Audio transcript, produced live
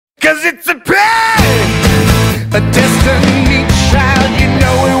'Cause it's a pain, a destiny child. You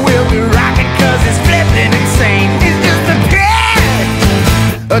know it will be rocking 'cause it's flipping insane. It's just a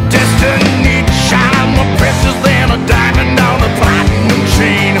pain, a destiny child. More precious than a diamond on a platinum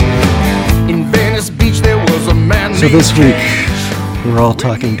chain. In Venice Beach there was a man. So this week, we're all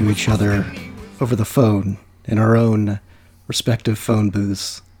talking to each other over the phone in our own respective phone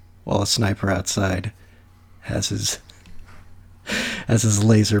booths while a sniper outside has his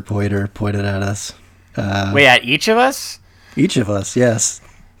laser pointer pointed at us. Wait, at each of us? Each of us, yes.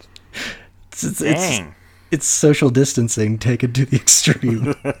 Dang. It's social distancing taken to the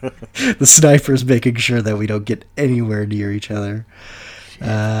extreme. The sniper's making sure that we don't get anywhere near each other.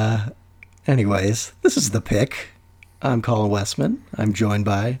 Anyways, this is The Pick. I'm Colin Westman. I'm joined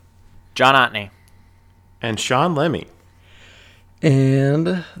by... John Otney. And Sean Lemmy.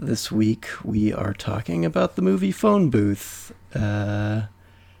 And this week we are talking about the movie Phone Booth.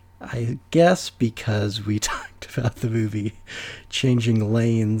 I guess because we talked about the movie Changing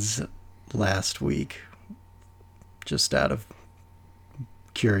Lanes last week, just out of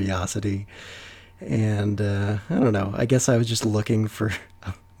curiosity. And I don't know, I guess I was just looking for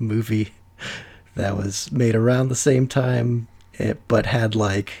a movie that was made around the same time, but had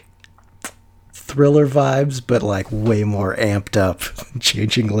like thriller vibes, but like way more amped up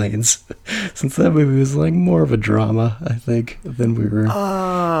Changing Lanes, since that movie was like more of a drama, I think, than we were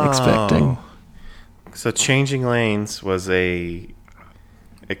expecting. So Changing Lanes was a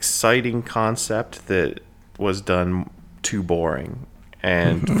exciting concept that was done too boring,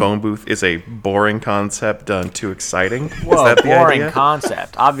 and Phone Booth is a boring concept done too exciting. Whoa, is that the boring idea?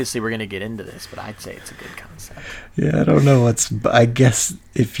 concept. Obviously, we're going to get into this, but I'd say it's a good concept. Yeah, I don't know I guess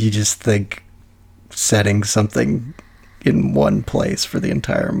if you just think setting something in one place for the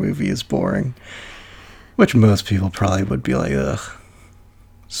entire movie is boring, which most people probably would be like, ugh,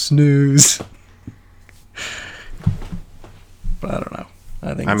 snooze. But I don't know.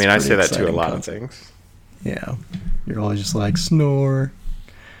 I say that to a lot of things. Yeah. You're always just like, snore.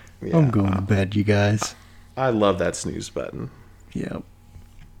 Yeah. I'm going to bed, you guys. I love that snooze button. Yep.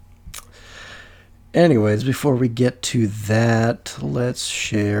 Anyways, before we get to that, let's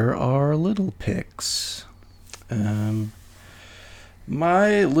share our little picks.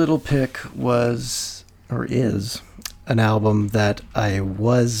 My little pick was, or is, an album that I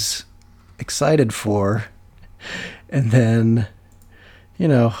was excited for, and then, you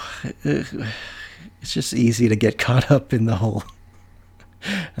know, it's just easy to get caught up in the whole,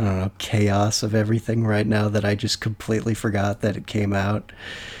 I don't know, chaos of everything right now that I just completely forgot that it came out.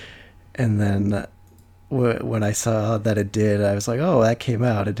 And then when I saw that it did, I was like, oh, that came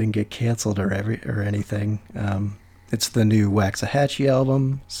out. It didn't get canceled or anything. It's the new Waxahachie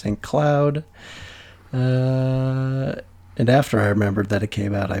album, St. Cloud. And after I remembered that it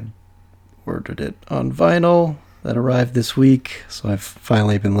came out, I ordered it on vinyl. That arrived this week, so I've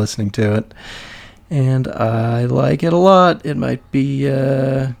finally been listening to it. And I like it a lot. It might be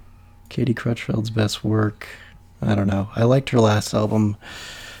Katie Crutchfield's best work. I don't know. I liked her last album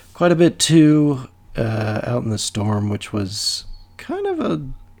quite a bit too. Out in the Storm, which was kind of a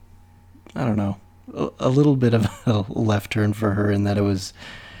little bit of a left turn for her in that it was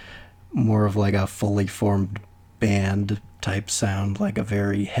more of like a fully formed band type sound, like a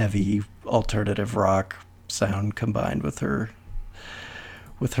very heavy alternative rock sound combined with her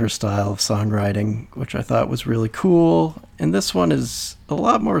style of songwriting, which I thought was really cool. And this one is a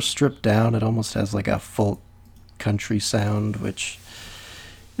lot more stripped down. It almost has like a folk country sound, which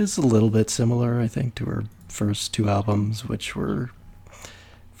is a little bit similar, I think, to her first two albums, which were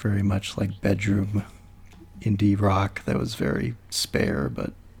very much like bedroom indie rock that was very spare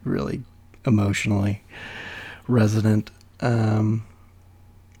but really emotionally resonant. And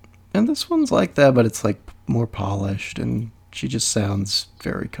this one's like that, but it's like more polished, and she just sounds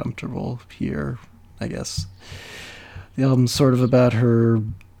very comfortable here, I guess. The album's sort of about her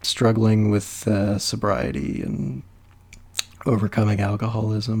struggling with sobriety and overcoming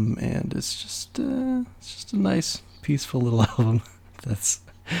alcoholism, and it's just a nice, peaceful little album. That's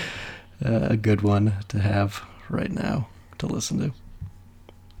a good one to have right now to listen to.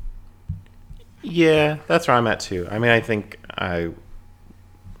 Yeah, that's where I'm at too. I mean, I think I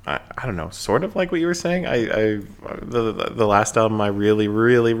don't know, sort of like what you were saying. The last album I really,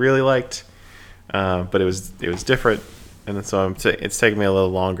 really, really liked, but it was different, and so it's taken me a little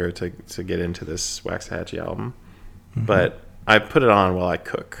longer to get into this Waxahachie album. Mm-hmm. But I put it on while I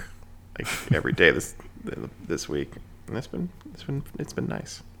cook, like every day this week, and it's been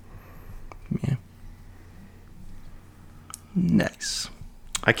nice. Yeah. Nice.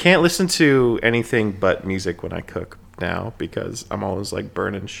 I can't listen to anything but music when I cook now because I'm always like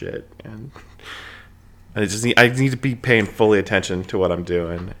burning shit, and I need to be paying fully attention to what I'm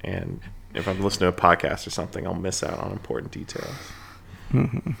doing. And if I'm listening to a podcast or something, I'll miss out on important details.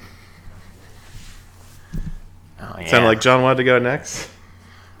 Mm-hmm. Oh, yeah. Sounded like John wanted to go next.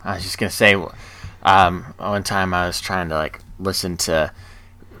 I was just gonna say, one time I was trying to like listen to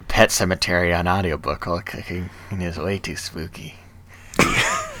Pet Sematary on audiobook while cooking, and it was way too spooky.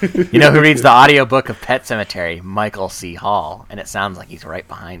 You know who reads the audiobook of Pet Sematary? Michael C. Hall, and it sounds like he's right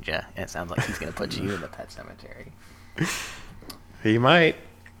behind you, and it sounds like he's gonna put you in the Pet Sematary. He might.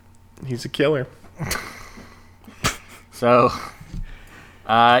 He's a killer. So,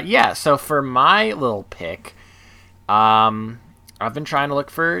 so for my little pick, I've been trying to look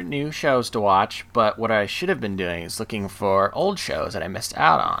for new shows to watch, but what I should have been doing is looking for old shows that I missed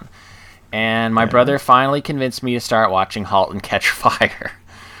out on. And my brother finally convinced me to start watching *Halt and Catch Fire*.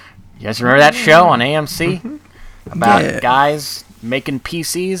 You guys remember that show on AMC? About guys making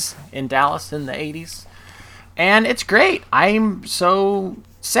PCs in Dallas in the 80s? And it's great. I'm so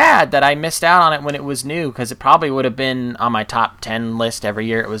sad that I missed out on it when it was new, because it probably would have been on my top 10 list every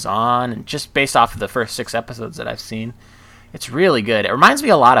year it was on, and just based off of the first 6 episodes that I've seen. It's really good. It reminds me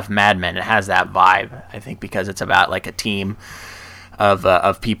a lot of Mad Men. It has that vibe, I think, because it's about like a team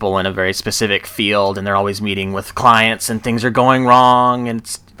of people in a very specific field, and they're always meeting with clients, and things are going wrong, and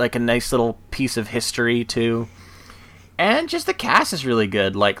it's like a nice little piece of history too. And just the cast is really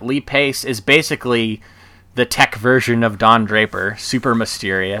good. Like Lee Pace is basically the tech version of Don Draper, super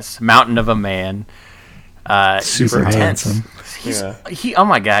mysterious, mountain of a man, super handsome. Oh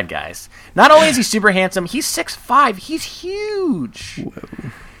my god, guys! Not only is he super handsome, he's 6'5". He's huge.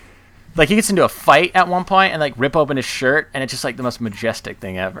 Whoa. Like he gets into a fight at one point and like rip open his shirt, and it's just like the most majestic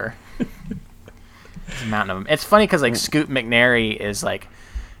thing ever. It's a mountain of him. It's funny because like Scoot McNairy is like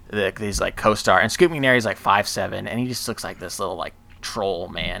he's like co-star, and Scoot McNairy's like 5'7", and he just looks like this little like troll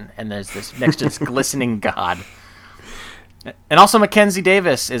man. And there's this next to this glistening god. And also Mackenzie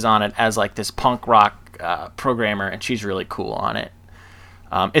Davis is on it as like this punk rock programmer, and she's really cool on it.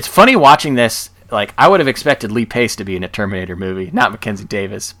 It's funny watching this. Like I would have expected Lee Pace to be in a Terminator movie, not Mackenzie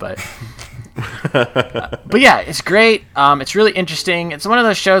Davis, but but yeah, it's great. It's really interesting. It's one of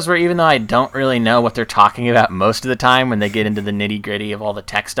those shows where even though I don't really know what they're talking about most of the time when they get into the nitty gritty of all the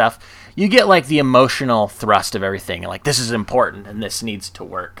tech stuff, you get like the emotional thrust of everything, and like this is important and this needs to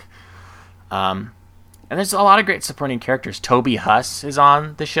work. And there's a lot of great supporting characters. Toby Huss is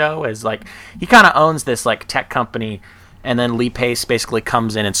on the show as like he kind of owns this like tech company. And then Lee Pace basically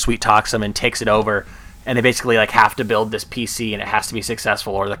comes in and sweet talks him and takes it over. And they basically like have to build this PC, and it has to be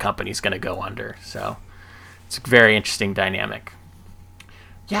successful or the company's going to go under. So it's a very interesting dynamic.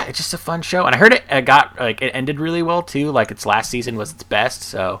 Yeah, it's just a fun show. And I heard it ended really well too. Like its last season was its best.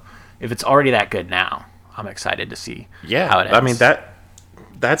 So if it's already that good now, I'm excited to see how it ends. I mean,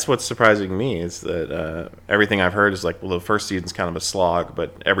 that's what's surprising me is that everything I've heard is like, well, the first season's kind of a slog,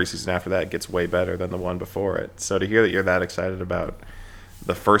 but every season after that gets way better than the one before it. So to hear that you're that excited about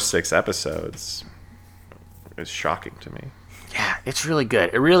the first 6 episodes is shocking to me. Yeah, it's really good.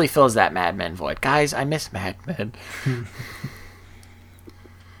 It really fills that Mad Men void. Guys, I miss Mad Men.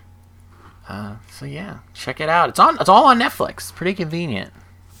 So yeah, check it out. It's all on Netflix. Pretty convenient.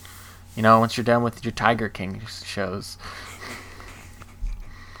 You know, once you're done with your Tiger King shows.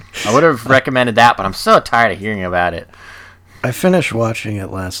 I would have recommended that, but I'm so tired of hearing about it. I finished watching it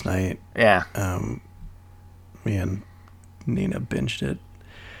last night. Yeah. Me and Nina binged it.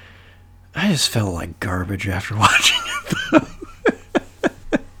 I just felt like garbage after watching it, though.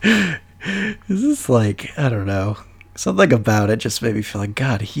 This is like, I don't know. Something about it just made me feel like,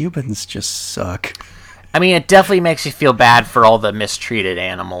 God, humans just suck. I mean, it definitely makes you feel bad for all the mistreated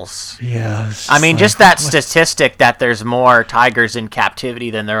animals. Yeah. I mean, just that statistic that there's more tigers in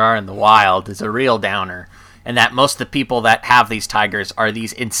captivity than there are in the wild is a real downer. And that most of the people that have these tigers are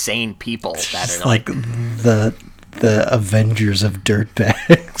these insane people that are like the Avengers of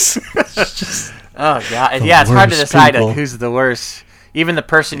dirtbags. Oh, God. Yeah, it's hard to decide like, who's the worst. Even the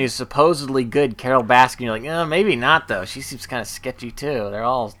person who's supposedly good, Carol Baskin, you're like, maybe not, though. She seems kind of sketchy, too. They're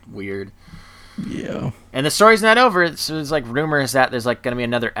all weird. Yeah. And the story's not over. So there's like rumors that there's like going to be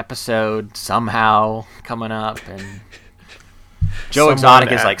another episode somehow coming up. And Joe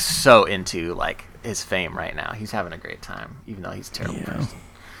Exotic is like so into like his fame right now. He's having a great time, even though he's a terrible person.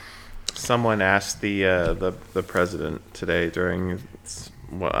 Someone asked the president today during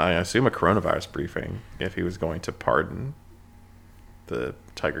what I assume a coronavirus briefing if he was going to pardon the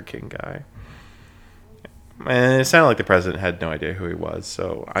Tiger King guy. And it sounded like the president had no idea who he was,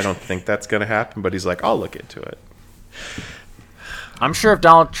 so I don't think that's going to happen, but he's like, I'll look into it. I'm sure if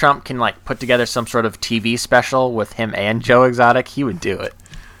Donald Trump can like put together some sort of TV special with him and Joe Exotic, he would do it.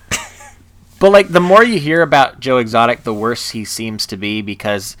 But like the more you hear about Joe Exotic, the worse he seems to be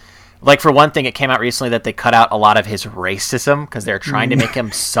because, like for one thing, it came out recently that they cut out a lot of his racism because they're trying to make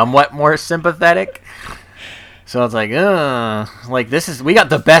him somewhat more sympathetic. So it's like we got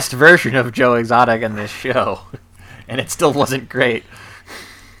the best version of Joe Exotic in this show, and it still wasn't great.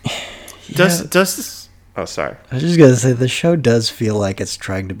 Does this? Oh, sorry. I was just gonna say the show does feel like it's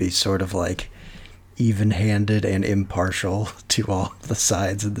trying to be sort of like even-handed and impartial to all the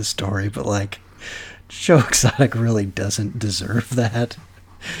sides of the story, but like Joe Exotic really doesn't deserve that.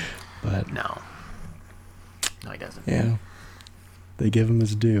 But no, he doesn't. Yeah, they give him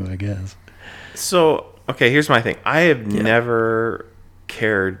his due, I guess. So, okay, here's my thing. I have never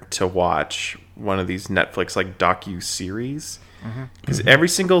cared to watch one of these Netflix like docu-series because every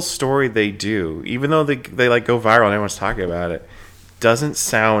single story they do, even though they like go viral and everyone's talking about it, doesn't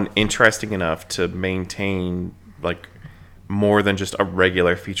sound interesting enough to maintain like more than just a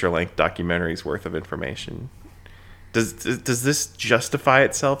regular feature-length documentary's worth of information. Does this justify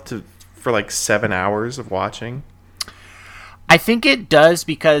itself for like 7 hours of watching? I think it does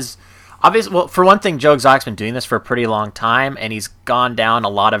because obviously, well, for one thing, Joe Exotic's been doing this for a pretty long time, and he's gone down a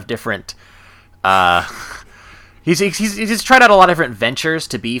lot of different. He's tried out a lot of different ventures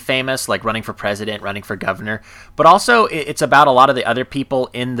to be famous, like running for president, running for governor. But also, it's about a lot of the other people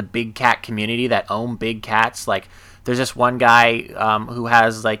in the big cat community that own big cats. Like, there's this one guy who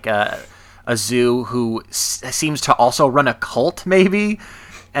has like a zoo who seems to also run a cult, maybe.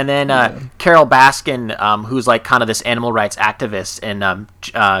 And then Carol Baskin, who's like kind of this animal rights activist, and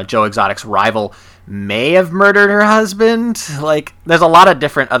Joe Exotic's rival, may have murdered her husband. Like, there's a lot of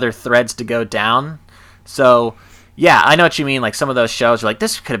different other threads to go down. So, yeah, I know what you mean. Like, some of those shows are like,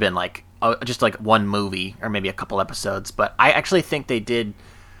 this could have been like just like one movie or maybe a couple episodes. But I actually think they did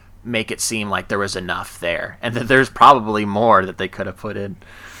make it seem like there was enough there, and that there's probably more that they could have put in.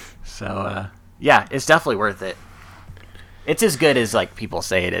 So, yeah, it's definitely worth it. It's as good as like people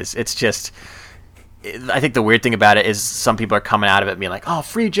say it is. It's just, I think the weird thing about it is some people are coming out of it being like, "Oh,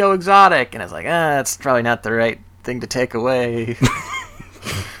 free Joe Exotic," and it's like, that's probably not the right thing to take away.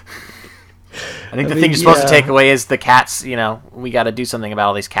 I think the thing you're supposed to take away is the cats. You know, we got to do something about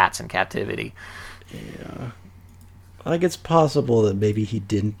all these cats in captivity. Yeah, like it's possible that maybe he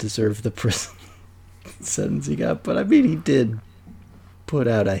didn't deserve the prison sentence he got, but I mean, he did put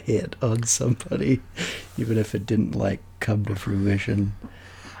out a hit on somebody, even if it didn't like come to fruition.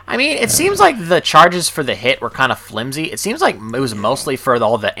 I mean, it seems like the charges for the hit were kind of flimsy. It seems like it was mostly for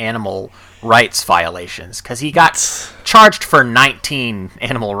all the animal rights violations, because he got charged for 19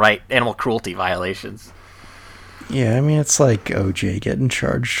 animal cruelty violations. Yeah, I mean, it's like OJ getting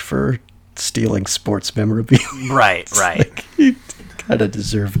charged for stealing sports memorabilia. Right. Like, he kind of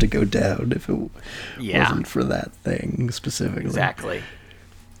deserved to go down if it wasn't for that thing specifically. Exactly.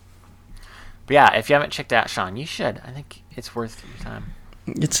 But yeah, if you haven't checked out Sean, you should. I think it's worth your time.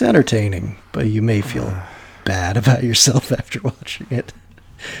 It's entertaining, but you may feel bad about yourself after watching it.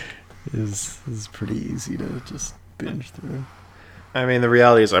 It's pretty easy to just binge through. I mean, the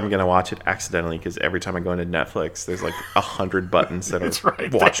reality is I'm going to watch it accidentally because every time I go into Netflix, there's like 100 buttons that are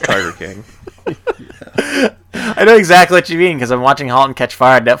watch Tiger King. I know exactly what you mean because I'm watching *Halt and Catch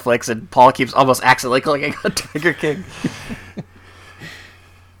Fire* on Netflix, and Paul keeps almost accidentally clicking on Tiger King.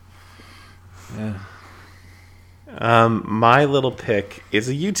 Yeah. My little pick is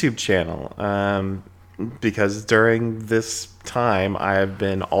a YouTube channel because during this time I have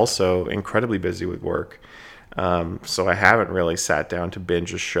been also incredibly busy with work, so I haven't really sat down to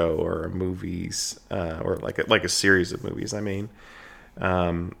binge a show or movies or like a series of movies. I mean,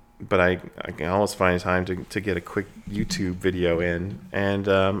 but I can always find time to get a quick YouTube video in, and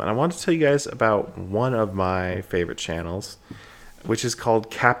I want to tell you guys about one of my favorite channels, which is called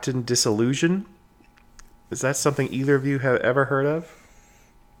Captain Disillusion. Is that something either of you have ever heard of?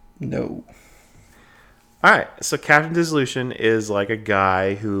 No. All right, so Captain Disillusion is like a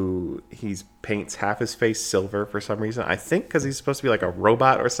guy who paints half his face silver for some reason. I think because he's supposed to be like a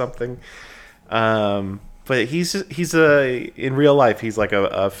robot or something. But he's in real life he's like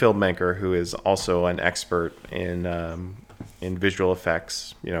a filmmaker who is also an expert in visual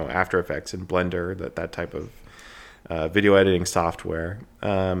effects, After Effects and Blender, that type of video editing software,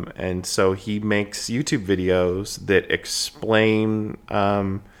 and so he makes YouTube videos that explain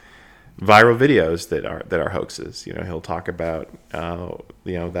viral videos that are hoaxes. He'll talk about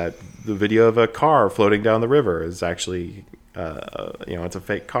that the video of a car floating down the river is actually it's a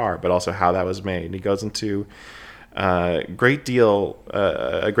fake car, but also how that was made. And he goes into a great deal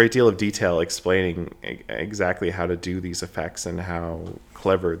of detail explaining exactly how to do these effects and how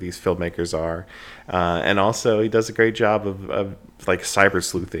clever these filmmakers are. And also he does a great job of like cyber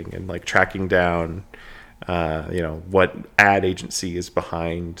sleuthing and like tracking down, what ad agency is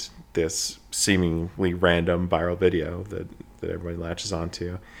behind this seemingly random viral video that everybody latches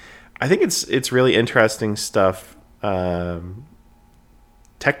onto. I think it's really interesting stuff,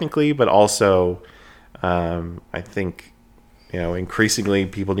 technically, but also I think increasingly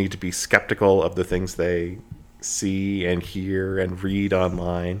people need to be skeptical of the things they see and hear and read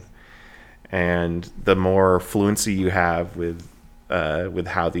online, and the more fluency you have with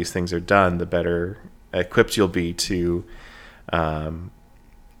how these things are done, the better equipped you'll be to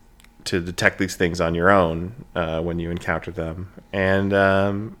detect these things on your own when you encounter them.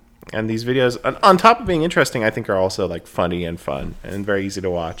 And these videos, on top of being interesting, I think are also like funny and fun and very easy to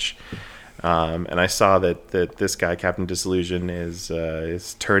watch. And I saw that this guy, Captain Disillusion,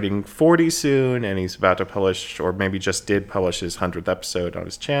 is turning 40 soon, and he's about to publish, or maybe just did publish, his 100th episode on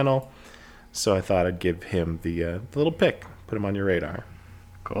his channel. So I thought I'd give him the little pick, put him on your radar.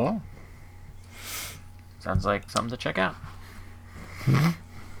 Cool. Sounds like something to check out. Mm-hmm.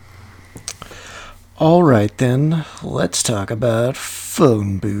 All right, then. Let's talk about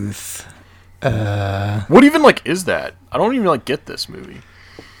Phone Booth. What even, is that? I don't even, get this movie.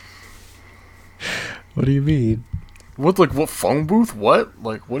 What do you mean? What phone booth? What?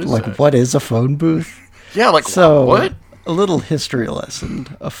 What is that? What is a phone booth? Yeah, so, what? A little history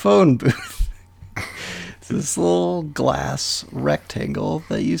lesson. A phone booth. It's this little glass rectangle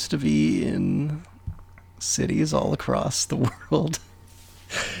that used to be in cities all across the world.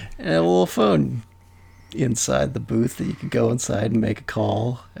 And a little phone inside the booth that you could go inside and make a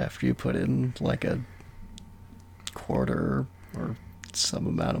call after you put in a quarter or some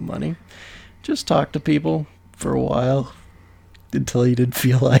amount of money. Just talk to people for a while until you didn't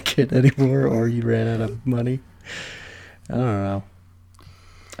feel like it anymore or you ran out of money. I don't know.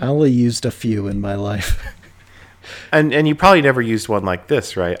 I only used a few in my life. And you probably never used one like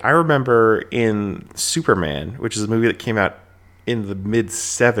this, right? I remember in Superman, which is a movie that came out in the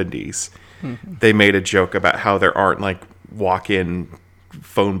mid-'70s, they made a joke about how there aren't walk-in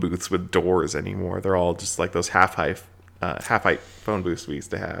phone booths with doors anymore. They're all just like those half-height phone booths we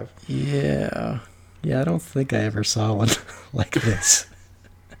used to have. Yeah, I don't think I ever saw one like this.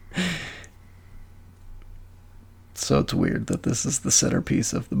 So it's weird that this is the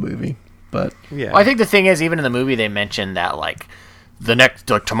centerpiece of the movie. But yeah, well, I think the thing is, even in the movie, they mentioned that the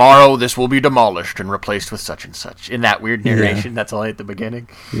next tomorrow this will be demolished and replaced with such and such. In that weird narration, that's all at the beginning.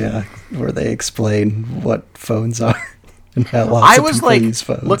 Yeah, where they explain what phones are and how lots of people use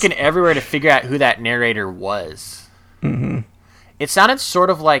phones. Looking everywhere to figure out who that narrator was. Mm-hmm. It sounded sort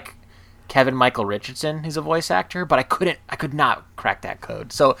of like Kevin Michael Richardson, who's a voice actor, but I could not crack that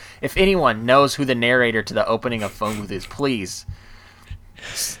code. So if anyone knows who the narrator to the opening of Phone Booth is, please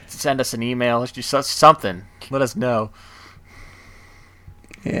send us an email. Let's do something. Let us know.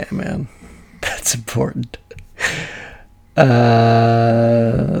 Yeah, man. That's important.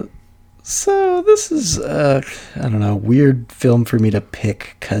 So this is, I don't know, weird film for me to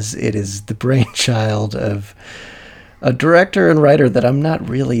pick because it is the brainchild of a director and writer that I'm not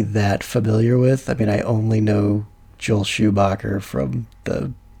really that familiar with. I mean, I only know Joel Schumacher from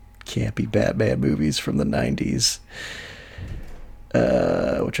the campy Batman movies from the 90s,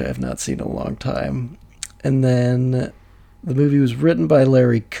 which I have not seen in a long time. And then the movie was written by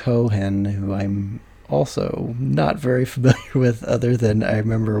Larry Cohen, who I'm also not very familiar with, other than I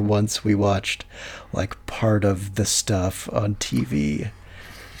remember once we watched part of the stuff on TV.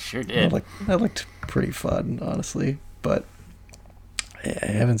 Sure did. That looked pretty fun, honestly, but I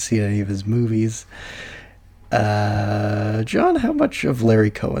haven't seen any of his movies. John, how much of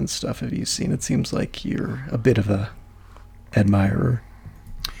Larry Cohen's stuff have you seen? It seems like you're a bit of a admirer.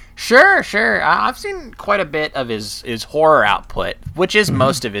 Sure. I've seen quite a bit of his horror output, which is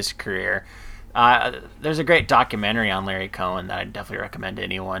most of his career. There's a great documentary on Larry Cohen that I'd definitely recommend to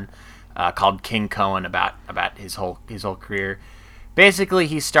anyone, called King Cohen, about his whole career. Basically,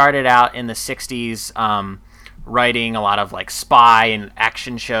 he started out in the 60s writing a lot of spy and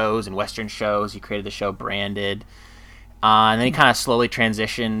action shows and Western shows. He created the show Branded. And then he kind of slowly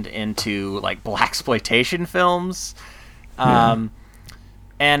transitioned into blaxploitation films.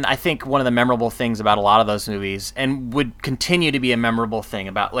 And I think one of the memorable things about a lot of those movies, and would continue to be a memorable thing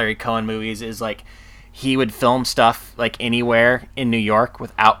about Larry Cohen movies, is he would film stuff anywhere in New York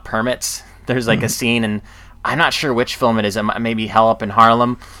without permits. There's a scene, and I'm not sure which film it is. It may be Hell Up in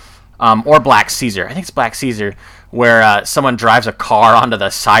Harlem, or Black Caesar. I think it's Black Caesar, where someone drives a car onto the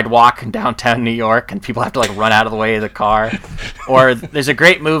sidewalk in downtown New York, and people have to like run out of the way of the car. Or there's a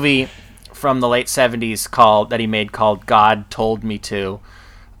great movie from the late 70s that he made called God Told Me To,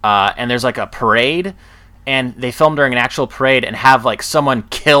 and there's like a parade, and they film during an actual parade and have like someone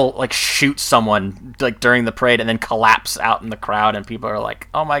shoot someone like during the parade and then collapse out in the crowd, and people are like,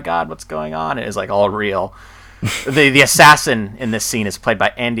 oh my god, what's going on? And it's like all real. The assassin in this scene is played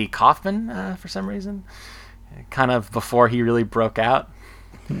by Andy Kaufman for some reason, kind of before he really broke out.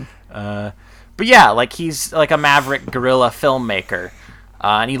 But yeah, like he's like a maverick guerrilla filmmaker,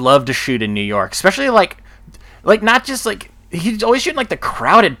 and he loved to shoot in New York, especially like not just like he's always shooting like the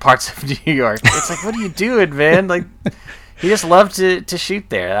crowded parts of New York. It's like, what are you doing, man? Like he just loved to shoot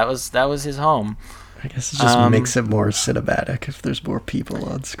there. That was his home. I guess it just makes it more cinematic if there's more people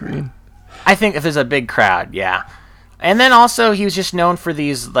on screen. I think if there's a big crowd, yeah. And then also he was just known for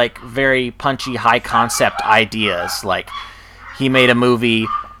these like very punchy, high concept ideas. Like he made a movie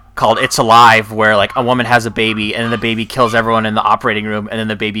called It's Alive where like a woman has a baby and then the baby kills everyone in the operating room and then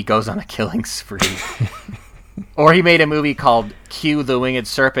the baby goes on a killing spree. Or he made a movie called Q the Winged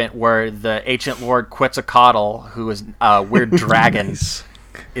Serpent where the ancient lord Quetzalcoatl, who is a weird dragon, Nice.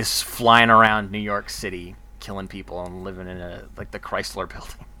 is flying around New York City killing people and living in the Chrysler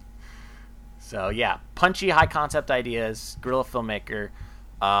building. So yeah, punchy, high concept ideas, guerrilla filmmaker,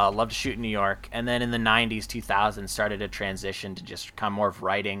 loved to shoot in New York, and then in the 90s, 2000s, started a transition to just kind of more of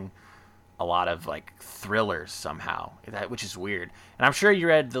writing a lot of like thrillers somehow, which is weird. And I'm sure you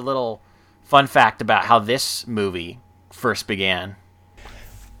read the little fun fact about how this movie first began.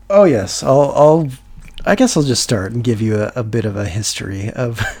 Oh yes, I guess I'll just start and give you a bit of a history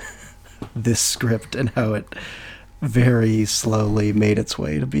of this script and how it very slowly made its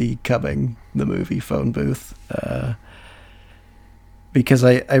way to becoming the movie Phone Booth. Because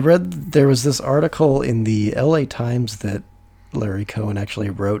I read there was this article in the LA Times that Larry Cohen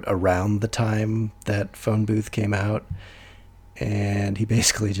actually wrote around the time that Phone Booth came out, and he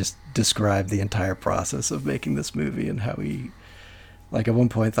basically just described the entire process of making this movie and how he, like, at one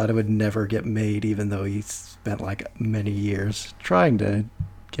point thought it would never get made, even though he spent like many years trying to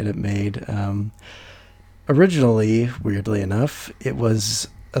get it made. Originally, weirdly enough, it was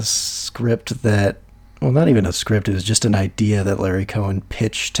a script that, well, not even a script, it was just an idea that Larry Cohen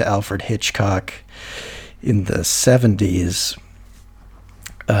pitched to Alfred Hitchcock in the 70s.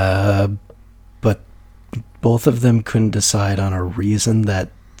 But both of them couldn't decide on a reason that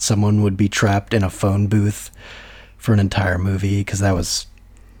someone would be trapped in a phone booth for an entire movie, because that was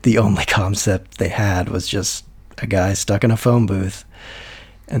the only concept they had, was just a guy stuck in a phone booth.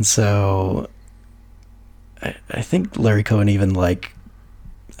 And so I think Larry Cohen even, like,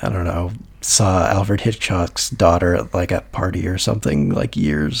 I don't know, saw Alfred Hitchcock's daughter at like a party or something like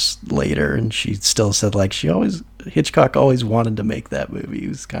years later, and she still said like Hitchcock always wanted to make that movie. He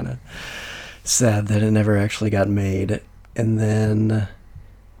was kind of sad that it never actually got made. And then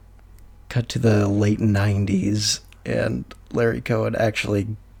cut to the late 90s, and Larry Cohen actually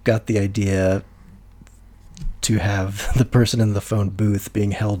got the idea to have the person in the phone booth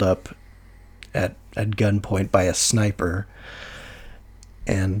being held up at gunpoint by a sniper.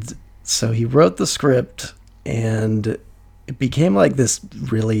 And so he wrote the script, and it became like this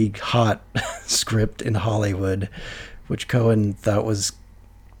really hot script in Hollywood, which Cohen thought was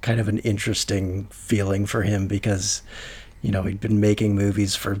kind of an interesting feeling for him, because, you know, he'd been making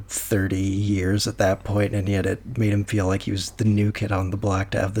movies for 30 years at that point, and yet it made him feel like he was the new kid on the block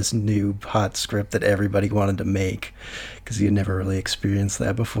to have this new hot script that everybody wanted to make, because he had never really experienced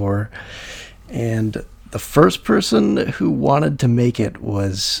that before. And the first person who wanted to make it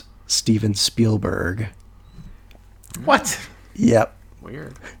was Steven Spielberg. What? Yep.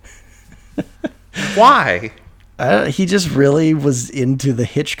 Weird. Why? He just really was into the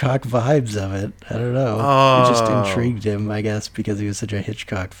Hitchcock vibes of it. I don't know. It just intrigued him, I guess, because he was such a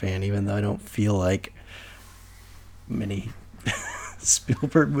Hitchcock fan, even though I don't feel like many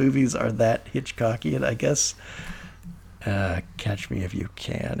Spielberg movies are that Hitchcockian, I guess. Catch Me If You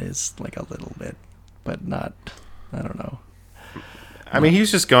Can is like a little bit, but not, I don't know. I mean, he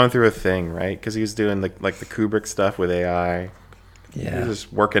was just going through a thing, right? Because he was doing the Kubrick stuff with AI. Yeah. He was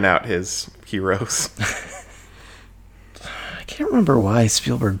just working out his heroes. I can't remember why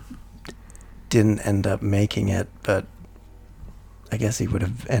Spielberg didn't end up making it, but I guess he would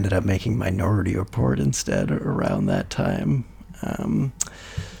have ended up making Minority Report instead around that time.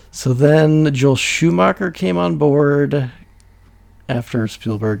 So then Joel Schumacher came on board after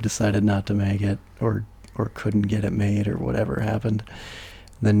Spielberg decided not to make it, or couldn't get it made, or whatever happened.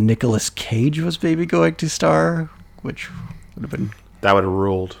 Then Nicolas Cage was maybe going to star, which would have been That would have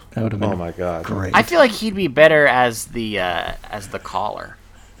ruled. That would have been Oh my god. great. I feel like he'd be better as the caller.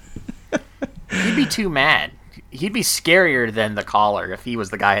 He'd be too mad. He'd be scarier than the caller if he was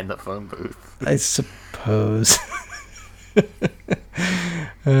the guy in the phone booth. I suppose.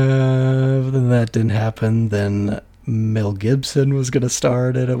 Then that didn't happen. Then Mel Gibson was going to star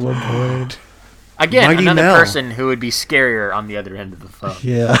in it at one point. Again, Mighty another Mel. person who would be scarier on the other end of the phone.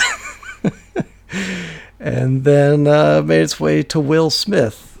 Yeah. And then made its way to Will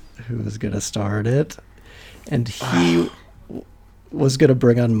Smith, who was going to star in it. And he was going to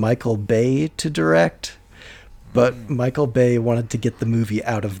bring on Michael Bay to direct. But Michael Bay wanted to get the movie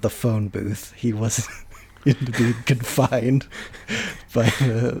out of the phone booth. He wasn't into being confined by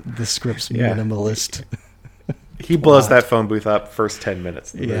the script's Yeah. minimalist. He blows that phone booth up first 10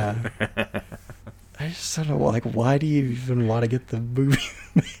 minutes. of the movie. Yeah. I just don't know, like, why do you even want to get the movie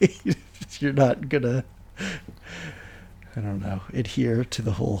made if you're not gonna, I don't know, adhere to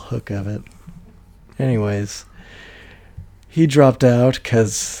the whole hook of it? Anyways, he dropped out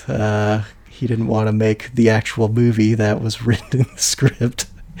because he didn't want to make the actual movie that was written in the script.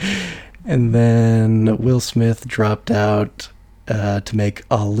 And then Will Smith dropped out to make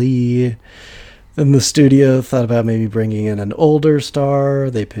Ali. Then the studio thought about maybe bringing in an older star.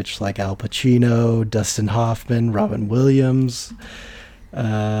 They pitched like Al Pacino, Dustin Hoffman, Robin Williams.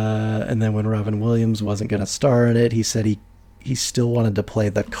 And then when Robin Williams wasn't going to star in it, he said he still wanted to play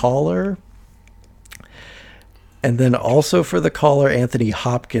the caller. And then also for the caller, Anthony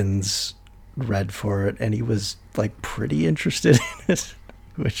Hopkins read for it, and he was like pretty interested in it,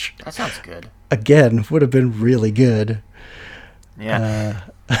 which That sounds good. again would have been really good. Yeah.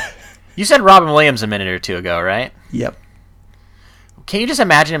 You said Robin Williams a minute or two ago, right? Yep. Can you just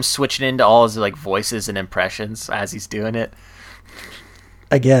imagine him switching into all his like voices and impressions as he's doing it?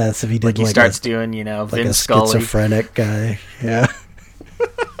 I guess if he did Like he like starts a, doing, like Vin a Scully. schizophrenic guy. Yeah.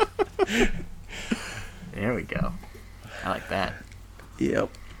 There we go. I like that. Yep.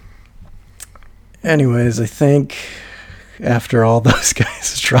 Anyways, I think after all those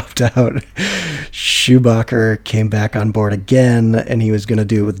guys dropped out, Schumacher came back on board again, and he was going to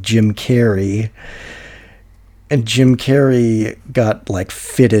do it with Jim Carrey. And Jim Carrey got like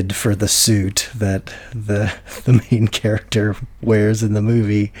fitted for the suit that the main character wears in the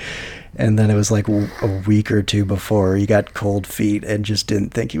movie. And then it was like a week or two before he got cold feet and just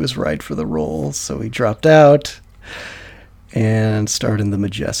didn't think he was right for the role. So he dropped out and starred in The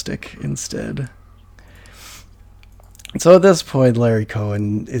Majestic instead. So at this point, Larry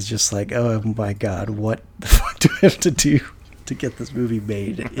Cohen is just like, oh my God, what the fuck do I have to do to get this movie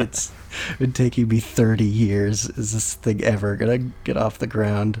made? It's been taking me 30 years. Is this thing ever going to get off the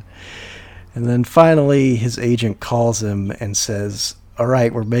ground? And then finally, his agent calls him and says, all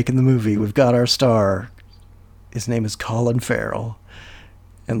right, we're making the movie. We've got our star. His name is Colin Farrell.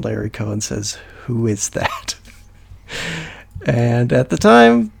 And Larry Cohen says, who is that? And at the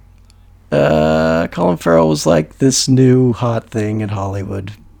time, Colin Farrell was like this new hot thing in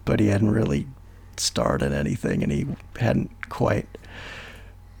Hollywood, but he hadn't really starred in anything, and he hadn't quite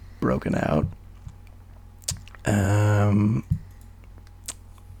broken out.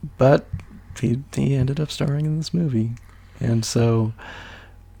 But he ended up starring in this movie. And so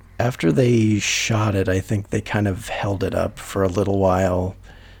after they shot it, I think they kind of held it up for a little while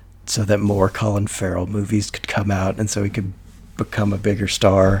so that more Colin Farrell movies could come out and so he could become a bigger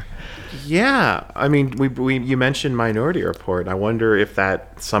star. Yeah, I mean, you mentioned Minority Report. I wonder if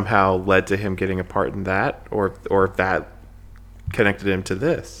that somehow led to him getting a part in that, or if that connected him to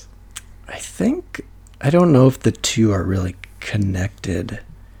this. I don't know if the two are really connected.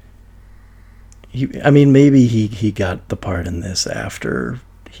 Maybe he got the part in this after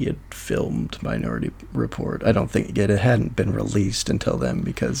he had filmed Minority Report. I don't think it hadn't been released until then,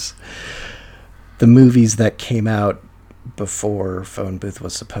 because the movies that came out before Phone Booth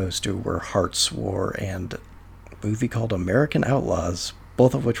was supposed to were Hearts War and a movie called American Outlaws,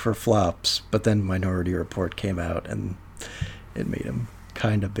 both of which were flops, but then Minority Report came out and it made him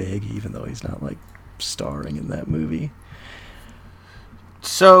kind of big, even though he's not like starring in that movie.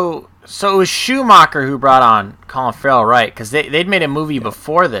 So it was Schumacher who brought on Colin Farrell, right? Because they'd made a movie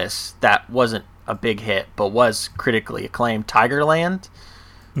before this that wasn't a big hit, but was critically acclaimed, Tigerland.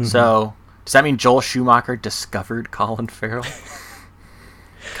 Mm-hmm. So does that mean Joel Schumacher discovered Colin Farrell?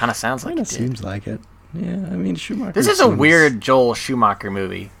 Kind of sounds like it did. Seems like it. Yeah, I mean, Schumacher. This is a weird Joel Schumacher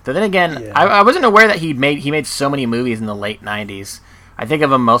movie. But then again, Yeah. I wasn't aware that he made so many movies in the late 90s. I think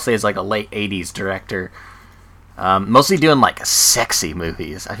of him mostly as like a late 80s director. Mostly doing like sexy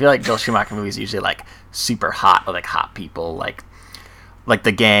movies. I feel like Joel Schumacher movies are usually like super hot, or like hot people, like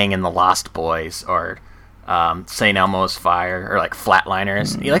The Gang and The Lost Boys, or St. Elmo's Fire, or like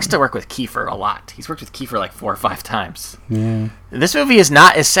Flatliners. He likes to work with Kiefer a lot. He's worked with Kiefer like 4 or 5 times. Yeah. This movie is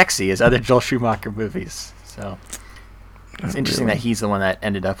not as sexy as other Joel Schumacher movies, so it's interesting that he's the one that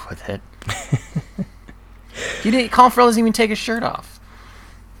ended up with it. Colin Farrell doesn't even take his shirt off.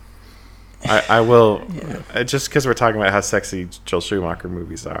 I will, just because we're talking about how sexy Joel Schumacher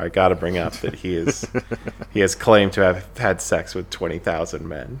movies are, I got to bring up that he has claimed to have had sex with 20,000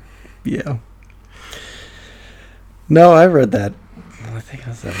 men. Yeah. No, I read that. I think it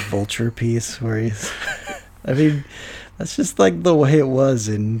was that Vulture piece where he's... I mean, that's just like the way it was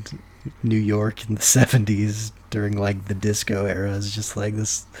in New York in the 70s during like the disco era. It's just like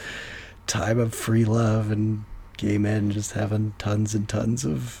this time of free love and gay men just having tons and tons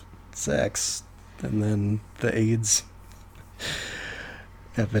of sex. And then the AIDS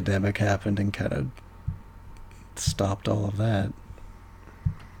epidemic happened and kind of stopped all of that.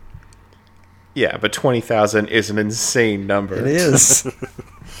 Yeah, but 20,000 is an insane number. It is.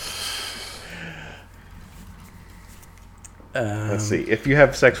 Let's see. If you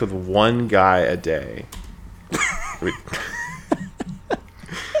have sex with one guy a day...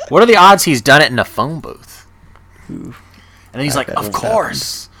 What are the odds he's done it in a phone booth? Ooh. And he's like, of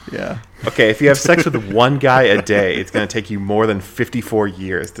course. Yeah. Okay, if you have sex with one guy a day, it's going to take you more than 54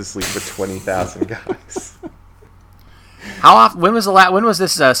 years to sleep with 20,000 guys. How often? When was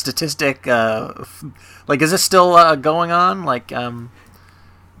this statistic? Like, is this still going on? Like,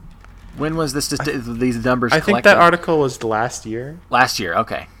 when was this? These numbers? I think that article was last year. Last year.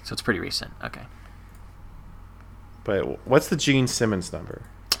 Okay, so it's pretty recent. Okay. But what's the Gene Simmons number?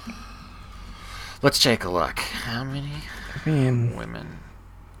 Let's take a look. How many women?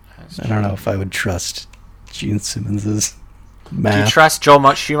 I don't know if I would trust Gene Simmons's math. Do you trust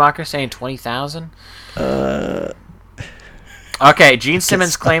Joel Schumacher saying 20,000? Okay, Gene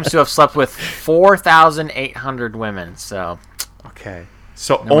Simmons claims to have slept with 4,800 women. So. Okay.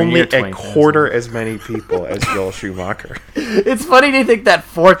 So only a quarter as many people as Joel Schumacher. It's funny to think that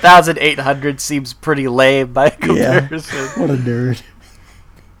 4,800 seems pretty lame by comparison. Yeah. What a nerd.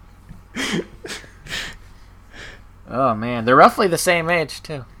 Oh, man. They're roughly the same age,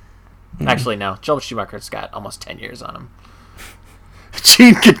 too. Actually, no. Joel Schumacher's got almost 10 years on him.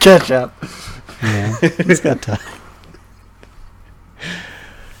 Gene could catch up. Yeah, he's got time.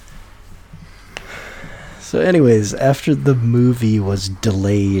 So anyways, after the movie was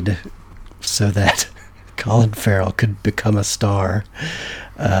delayed so that Colin Farrell could become a star,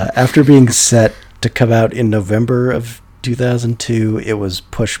 after being set to come out in November of 2002, it was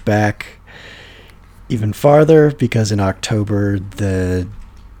pushed back even farther because in October the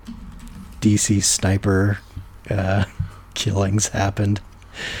DC sniper killings happened.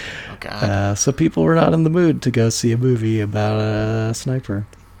 Oh, God. So people were not in the mood to go see a movie about a sniper.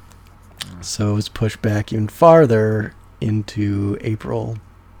 So it was pushed back even farther into April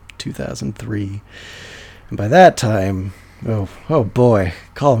 2003. And by that time, oh boy,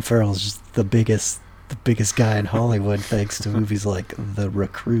 Colin Farrell is just the biggest guy in Hollywood thanks to movies like The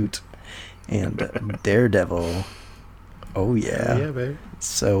Recruit and Daredevil. Oh yeah. Yeah, baby.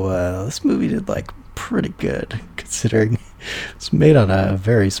 So this movie did like pretty good considering it's made on a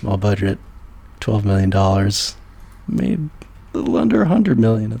very small budget, $12 million. Made a little under $100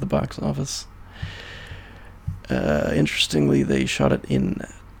 million at the box office. Interestingly, they shot it in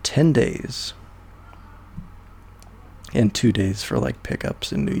 10 days. And 2 days for like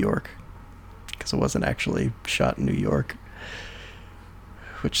pickups in New York. Because it wasn't actually shot in New York.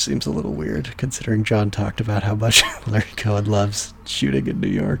 Which seems a little weird considering John talked about how much Larry Cohen loves shooting in New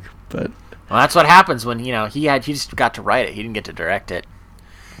York. But well, that's what happens when, he just got to write it. He didn't get to direct it.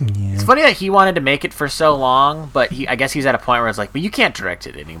 yeah. It's funny that he wanted to make it for so long, but I guess he's at a point where it's like, but you can't direct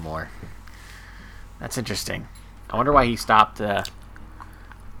it anymore. That's interesting. I wonder why he stopped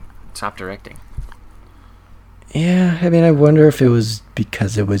directing. Yeah, I mean, I wonder if it was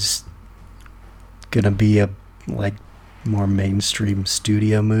because it was gonna be a like more mainstream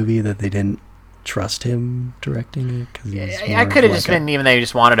studio movie that they didn't trust him directing it. Cause I could have just been even they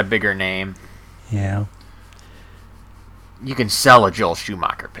just wanted a bigger name. Yeah. You can sell a Joel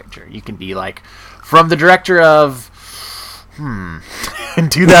Schumacher picture. You can be like, from the director of, in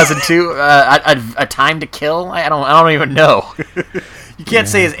 2002, a Time to Kill. I don't even know. You can't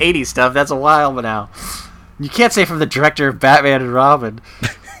say his 80s stuff. That's a while now. You can't say from the director of Batman and Robin.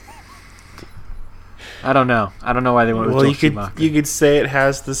 I don't know. I don't know why they went with Joel Schumacher. You could say it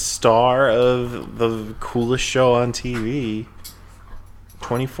has the star of the coolest show on TV,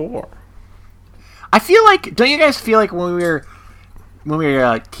 24. I feel like, don't you guys feel like when we were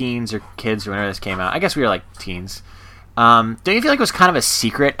teens or kids or whenever this came out? I guess we were like teens. Don't you feel like it was kind of a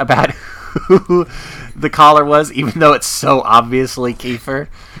secret about who the caller was, even though it's so obviously Kiefer?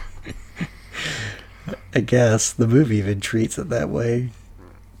 I guess the movie even treats it that way.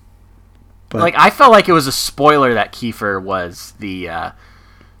 But Like, I felt like it was a spoiler that Kiefer was the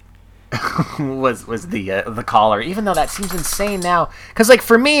was the caller, even though that seems insane now. Because, like,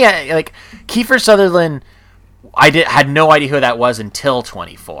 for me, like, Kiefer Sutherland, had no idea who that was until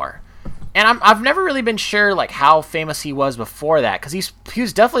 24. And I've never really been sure, like, how famous he was before that, because he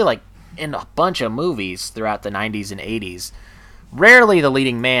was definitely, like, in a bunch of movies throughout the 90s and 80s. Rarely the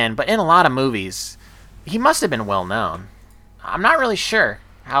leading man, but in a lot of movies, he must have been well known. I'm not really sure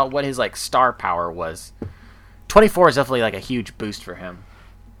what his, like, star power was. 24 is definitely, like, a huge boost for him.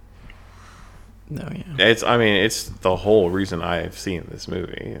 no, yeah. It's the whole reason I've seen this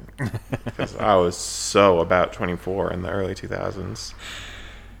movie, because I was so about 24 in the early 2000s.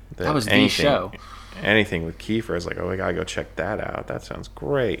 That was the show. Anything with Kiefer is like, oh, we gotta go check that out. That sounds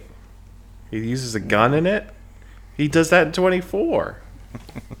great. He uses a gun in it. He does that in 24.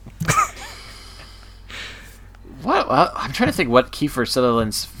 What? I'm trying to think what Kiefer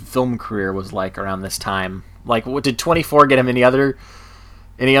Sutherland's film career was like around this time. Like, did 24 get him any other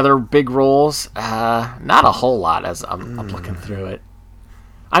big roles? Not a whole lot. As I'm looking through it.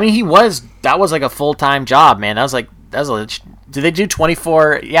 I mean, that was like a full-time job, man. Did they do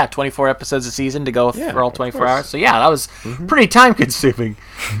 24? Yeah, 24 episodes a season to go for all 24 hours. So yeah, that was pretty time-consuming.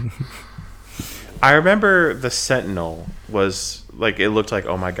 I remember The Sentinel was like, it looked like,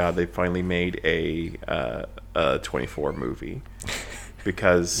 oh my god, they finally made a 24 movie,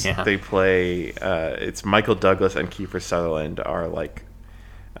 because they play it's Michael Douglas and Kiefer Sutherland are like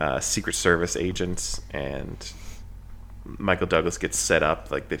Secret Service agents, and Michael Douglas gets set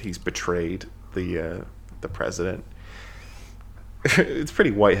up like that he's betrayed the president. It's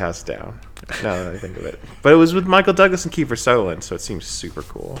pretty White House down, now that I think of it. But it was with Michael Douglas and Kiefer Sutherland, so it seems super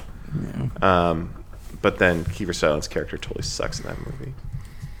cool. Yeah. But then Kiefer Sutherland's character totally sucks in that movie.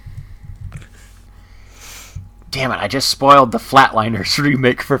 Damn it, I just spoiled the Flatliners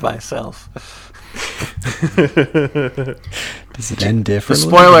remake for myself. Does it end differently?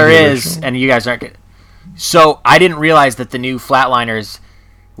 The spoiler is, and you guys aren't... So, I didn't realize that the new Flatliners,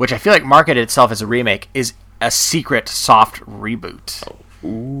 which I feel like marketed itself as a remake, is a secret soft reboot.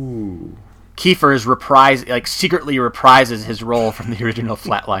 Ooh. Kiefer is secretly reprises his role from the original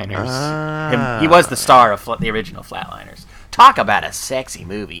Flatliners. He was the star of the original Flatliners. Talk about a sexy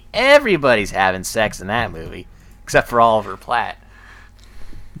movie. Everybody's having sex in that movie, except for Oliver Platt.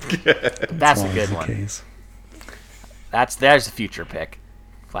 That's a good one. Case. There's a future pick.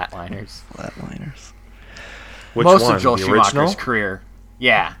 Flatliners. Which Most one? of Joel The Schumacher's original? career.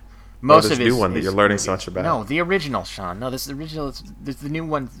 Yeah. Most this of his new one that you're learning so much about. No, the original, Sean. No, this is the original. The new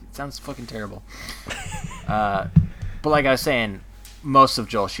one sounds fucking terrible. But like I was saying, most of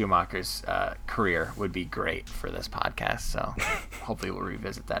Joel Schumacher's career would be great for this podcast. So hopefully we'll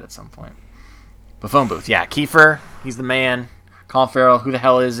revisit that at some point. But Phone Booth, yeah, Kiefer, he's the man. Colin Farrell, who the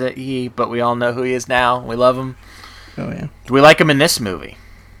hell is it? But we all know who he is now. We love him. Oh yeah. Do we like him in this movie?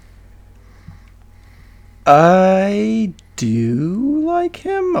 I do like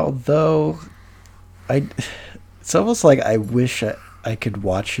him, although it's almost like I wish I could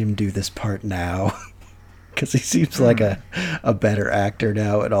watch him do this part now, because he seems like a better actor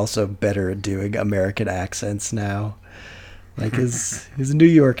now, and also better at doing American accents now. Like his New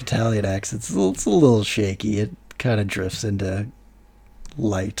York Italian accent, it's a little shaky. It kind of drifts into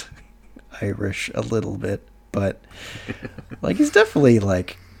light Irish a little bit, but like he's definitely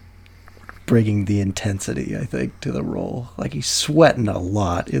like bringing the intensity, I think, to the role. Like he's sweating a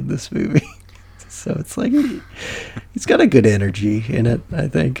lot in this movie, so it's like he's got a good energy in it, I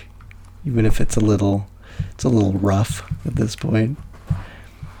think, even if it's a little rough at this point.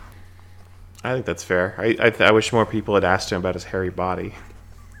 I think that's fair. I wish more people had asked him about his hairy body.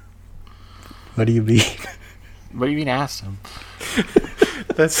 What do you mean? What do you mean asked him?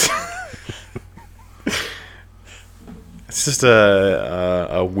 That's it's just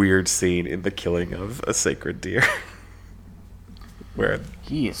a weird scene in the killing of a sacred deer, where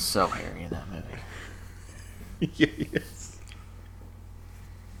He is so hairy in that movie. yes,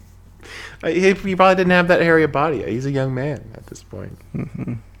 he probably didn't have that hairy a body. He's a young man at this point.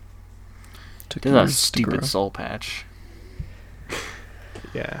 Mm-hmm. There's a stupid soul patch.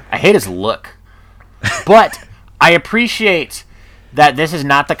 Yeah, I hate his look, but I appreciate that this is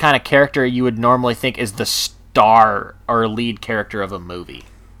not the kind of character you would normally think is the star or lead character of a movie.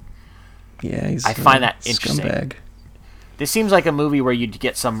 Yeah, I find that interesting. Scumbag. This seems like a movie where you'd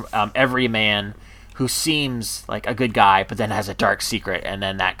get some everyman who seems like a good guy, but then has a dark secret, and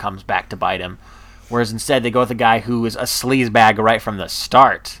then that comes back to bite him. Whereas instead, they go with a guy who is a sleazebag right from the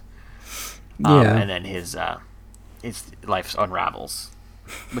start. Yeah. And then his life unravels,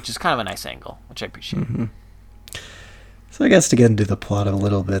 which is kind of a nice angle, which I appreciate. Mm-hmm. So I guess to get into the plot a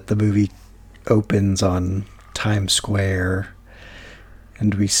little bit, the movie opens on Times Square,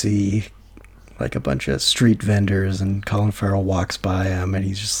 and we see like a bunch of street vendors, and Colin Farrell walks by him, and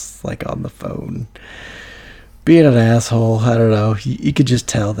he's just like on the phone being an asshole. I don't know. You could just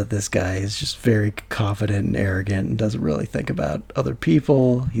tell that this guy is just very confident and arrogant and doesn't really think about other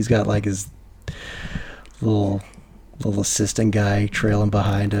people. He's got like his little assistant guy trailing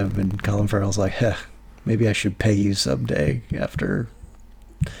behind him, and Colin Farrell's like, maybe I should pay you someday, after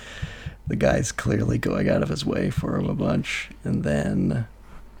the guy's clearly going out of his way for him a bunch. And then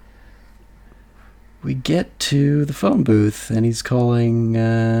we get to the phone booth, and he's calling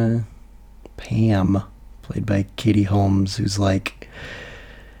Pam, played by Katie Holmes, who's like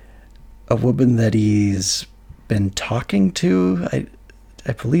a woman that he's been talking to.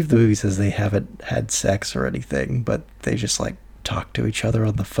 I believe the movie says they haven't had sex or anything, but they just like talk to each other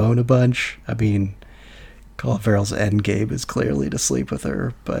on the phone a bunch. I mean, Colin Farrell's end game is clearly to sleep with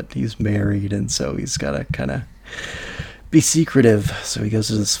her, but he's married, and so he's got to kind of be secretive. So he goes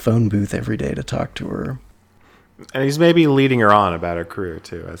to this phone booth every day to talk to her. And he's maybe leading her on about her career,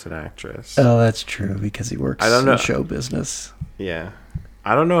 too, as an actress. Oh, that's true, because he works in show business. Yeah.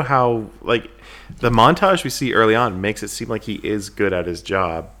 I don't know how, like, the montage we see early on makes it seem like he is good at his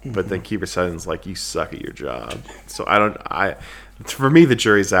job, but then Kiefer Sutherland's like, you suck at your job. So for me, the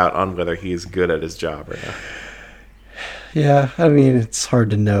jury's out on whether he is good at his job or not. Yeah, I mean, it's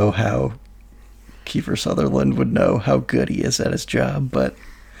hard to know how Kiefer Sutherland would know how good he is at his job, but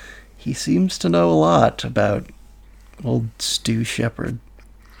he seems to know a lot about old Stu Shepard.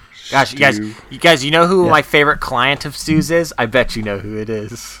 Gosh, you guys, you know who my favorite client of Stu's is? I bet you know who it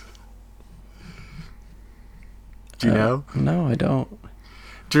is. Do you know? No, I don't.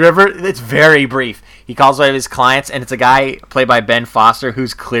 Do you remember? It's very brief. He calls one of his clients, and it's a guy played by Ben Foster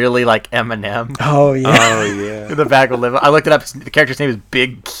who's clearly like Eminem. Oh, yeah. Oh, yeah. In the back of limo. I looked it up. The character's name is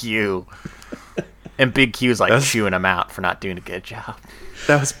Big Q. And Big Q is like chewing him out for not doing a good job.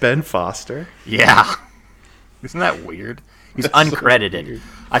 That was Ben Foster? Yeah. Isn't that weird? He's uncredited.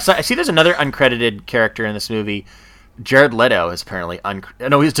 So I see there's another uncredited character in this movie. Jared Leto is apparently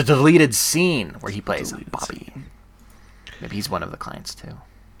no, it's a deleted scene where he plays Bobby. Maybe he's one of the clients too.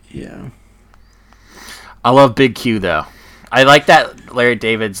 Yeah. I love Big Q though. I like that Larry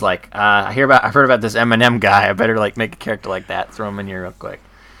David's like, I've heard about this Eminem guy. I better like make a character like that. Throw him in here real quick.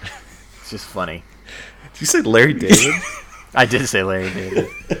 It's just funny. Did you say Larry David? I did say Larry David.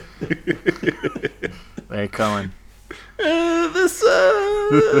 Larry Cohen. This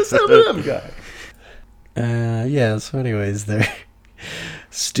Eminem guy. Yeah, so anyways,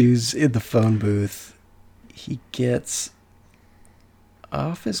 Stu's in the phone booth. He gets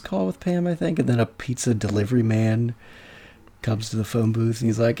off his call with Pam, I think, and then a pizza delivery man comes to the phone booth, and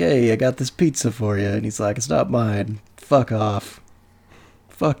he's like, hey, I got this pizza for you. And he's like, it's not mine. Fuck off.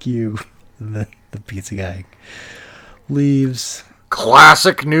 Fuck you. And then the pizza guy leaves.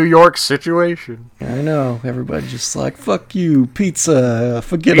 Classic New York situation. I know. Everybody's just like, fuck you, pizza.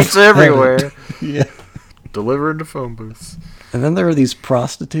 Forget pizza about everywhere. It. Yeah. Delivering to phone booths. And then there are these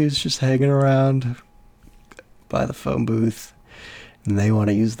prostitutes just hanging around by the phone booth. And they want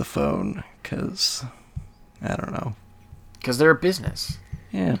to use the phone because, I don't know. Because they're a business.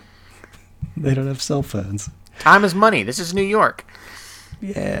 Yeah. They don't have cell phones. Time is money. This is New York.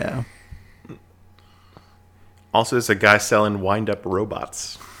 Yeah. Also, there's a guy selling wind-up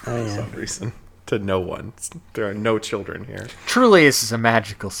robots Oh, for yeah. some reason to no one. There are no children here. Truly, this is a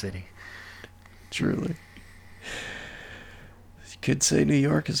magical city. Truly. You could say New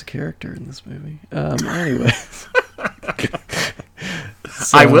York is a character in this movie. Anyway.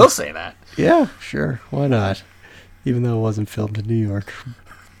 So, I will say that. Yeah, sure. Why not? Even though it wasn't filmed in New York.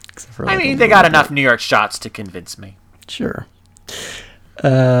 Except for I like mean, a they got little enough bit. New York shots to convince me. Sure.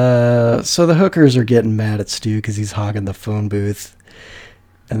 So the hookers are getting mad at Stu because he's hogging the phone booth.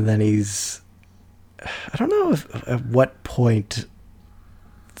 And then I don't know at what point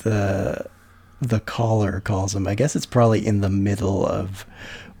the caller calls him. I guess it's probably in the middle of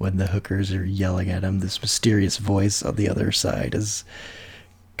when the hookers are yelling at him. This mysterious voice on the other side is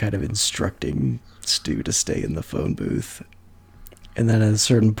kind of instructing Stu to stay in the phone booth. And then at a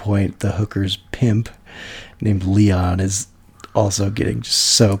certain point, the hooker's pimp named Leon is also getting just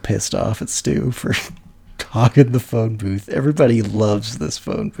so pissed off at Stu for hogging the phone booth. Everybody loves this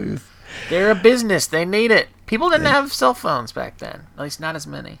phone booth. They're a business. They need it. People didn't have cell phones back then. At least not as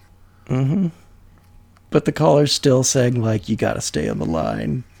many. Mm-hmm. But the caller's still saying, like, you gotta stay on the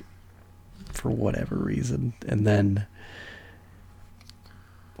line for whatever reason. And then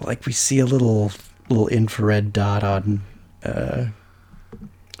like we see a little infrared dot on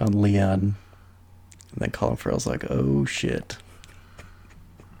Leon, and then Colin Farrell's like, "Oh shit,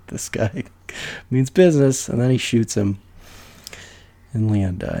 this guy means business," and then he shoots him, and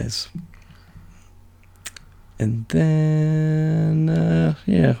Leon dies. And then,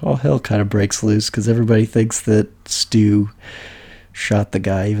 all hell kind of breaks loose because everybody thinks that Stu shot the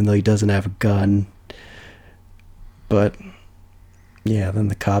guy, even though he doesn't have a gun. But, yeah, then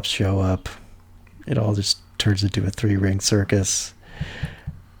the cops show up. It all just turns into a 3-ring circus.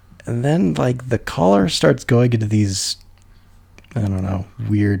 And then, like, the caller starts going into these, I don't know,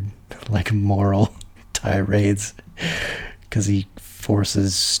 weird, like, moral tirades. Because he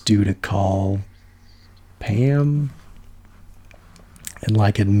forces Stu to call Pam and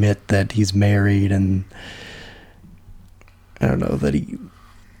like admit that he's married, and I don't know, that he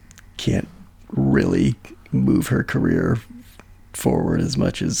can't really move her career forward as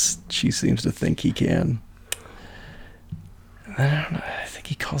much as she seems to think he can. I don't know, I think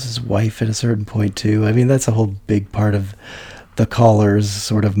he calls his wife at a certain point too. I mean, that's a whole big part of the caller's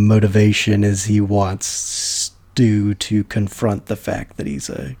sort of motivation, is he wants Stu to confront the fact that he's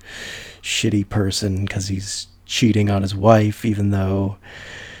a shitty person because he's cheating on his wife, even though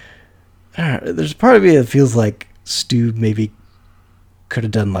there's a part of me that feels like Stu maybe could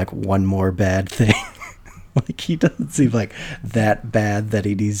have done like one more bad thing. Like, he doesn't seem like that bad that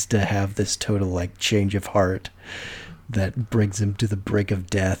he needs to have this total like change of heart that brings him to the brink of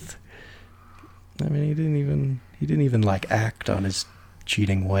death. I mean, he didn't even like act on his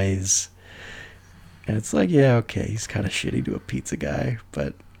cheating ways. And it's like, yeah, okay, he's kind of shitty to a pizza guy,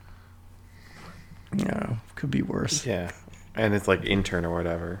 but no, could be worse. Yeah, and it's like intern or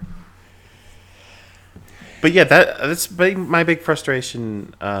whatever. But yeah, that's my big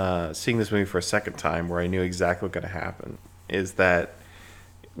frustration seeing this movie for a second time, where I knew exactly what was going to happen, is that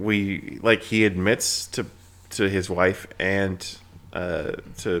he admits to his wife and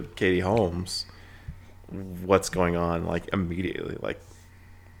to Katie Holmes what's going on, like, immediately, like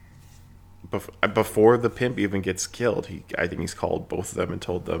before the pimp even gets killed. I think he's called both of them and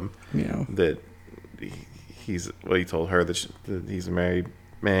told them that he told her that he's a married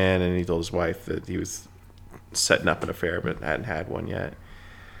man, and he told his wife that he was setting up an affair but hadn't had one yet.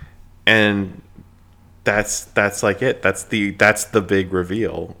 And that's like it. That's the big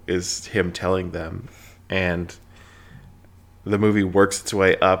reveal, is him telling them. And the movie works its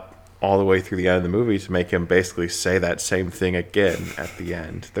way up all the way through the end of the movie to make him basically say that same thing again at the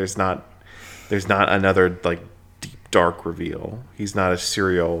end. There's not another like deep dark reveal. He's not a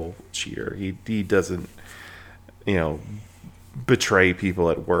serial cheater. He doesn't, betray people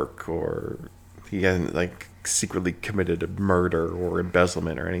at work, or he hasn't like secretly committed a murder or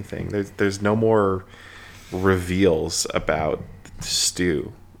embezzlement or anything. There's no more reveals about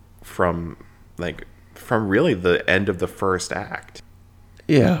Stu from really the end of the first act.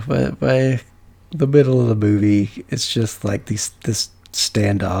 Yeah, but by the middle of the movie, it's just like this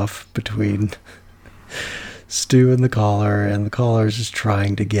standoff between Stu and the caller is just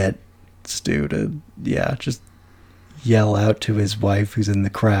trying to get Stu to, just yell out to his wife, who's in the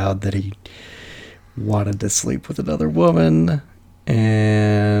crowd, that he wanted to sleep with another woman.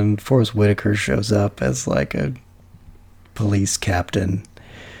 And Forrest Whitaker shows up as like a police captain,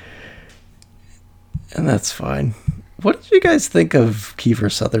 and that's fine. What did you guys think of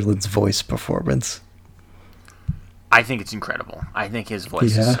Kiefer Sutherland's voice performance? I think it's incredible. I think his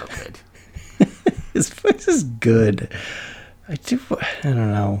voice is so good. His voice is good. I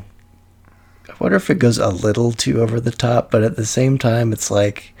don't know. I wonder if it goes a little too over the top, but at the same time, it's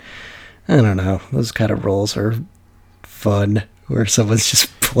like, I don't know. Those kind of roles are fun, where someone's just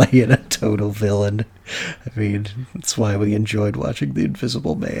playing a total villain. I mean, that's why we enjoyed watching The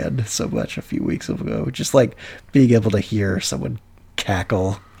Invisible Man so much a few weeks ago. Just like being able to hear someone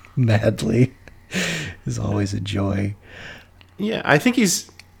cackle madly is always a joy. Yeah, I think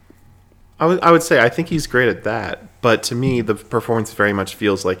I would say I think he's great at that. But to me, the performance very much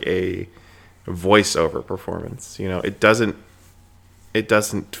feels like a voiceover performance. It doesn't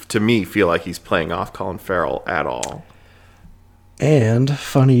to me feel like he's playing off Colin Farrell at all. And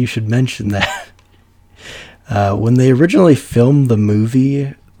funny you should mention that. When they originally filmed the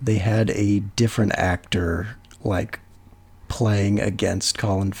movie, they had a different actor like playing against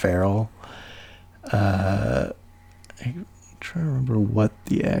Colin Farrell. I'm trying to remember what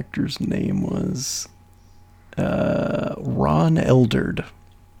the actor's name was. Ron Eldard.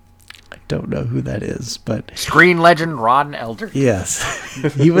 I don't know who that is, but screen legend Ron Eldard. Yes,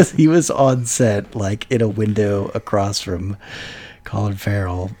 he was on set, like in a window across from Colin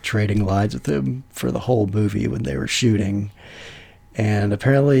Farrell, trading lines with him for the whole movie when they were shooting. And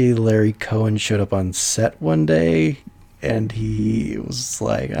apparently Larry Cohen showed up on set one day, and he was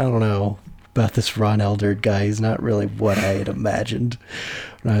like, I don't know about this Ron Eldard guy. He's not really what I had imagined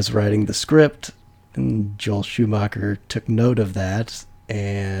when I was writing the script. And Joel Schumacher took note of that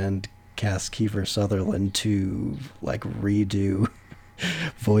and cast Kiefer Sutherland to like redo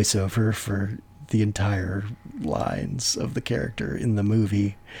voiceover for the entire lines of the character in the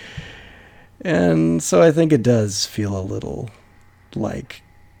movie. And so I think it does feel a little like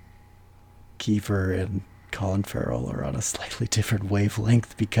Kiefer and Colin Farrell are on a slightly different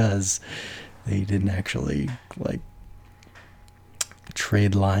wavelength because they didn't actually like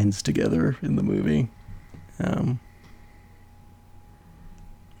trade lines together in the movie. And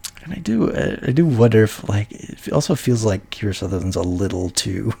I do wonder if like it also feels like Kiefer Sutherland's a little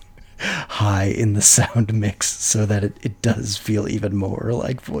too high in the sound mix so that it does feel even more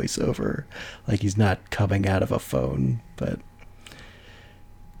like voiceover, like he's not coming out of a phone. But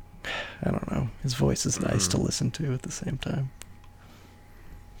I don't know, his voice is nice to listen to at the same time.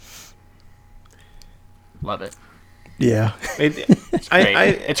 Love it. Yeah.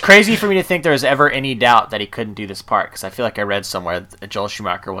 It's crazy for me to think there was ever any doubt that he couldn't do this part, because I feel like I read somewhere that Joel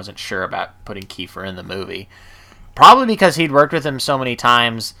Schumacher wasn't sure about putting Kiefer in the movie. Probably because he'd worked with him so many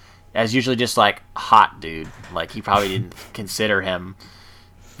times as usually just like hot dude. Like he probably didn't consider him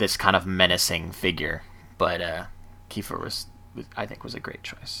this kind of menacing figure. But Kiefer was I think was a great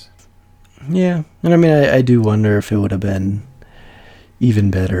choice. Yeah. And I mean, I do wonder if it would have been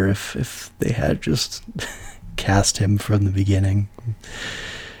even better if they had just cast him from the beginning and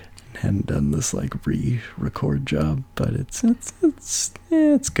hadn't done this like re-record job. But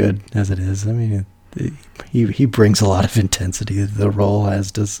it's good as it is. I mean, he brings a lot of intensity to the role,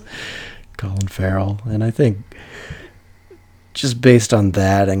 as does Colin Farrell. And I think just based on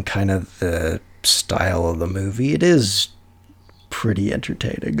that and kind of the style of the movie, it is pretty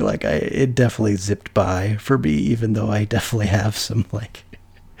entertaining. Like it definitely zipped by for me, even though I definitely have some like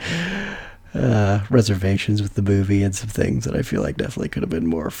reservations with the movie and some things that I feel like definitely could have been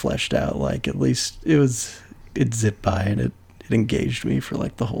more fleshed out. Like at least it zipped by and it engaged me for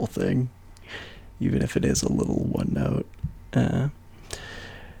like the whole thing, even if it is a little one note.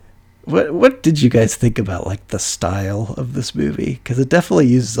 What did you guys think about like the style of this movie? Because it definitely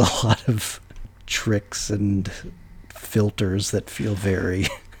uses a lot of tricks and filters that feel very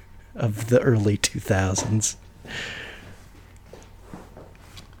of the early 2000s.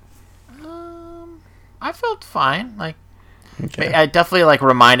 I felt fine. Like, Okay. I definitely like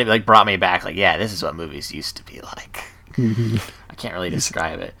reminded, like brought me back. Like, yeah, this is what movies used to be like. I can't really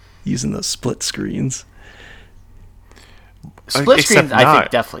describe it. Using those split screens. Split Except screen, I not.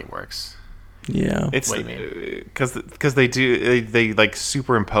 think definitely works. Yeah. It's What do you because they like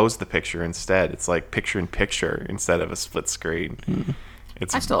superimpose the picture instead. It's like picture in picture instead of a split screen.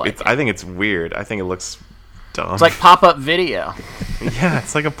 It's I still like it. I think it's weird. I think it looks dumb. It's like pop-up video. yeah,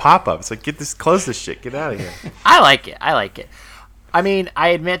 it's like a pop up. It's like close this shit, get out of here. I like it. I mean, I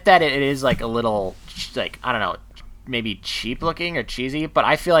admit that it is like a little, like, I don't know, maybe cheap looking or cheesy, but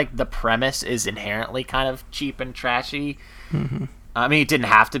I feel like the premise is inherently kind of cheap and trashy. Mm-hmm. I mean, it didn't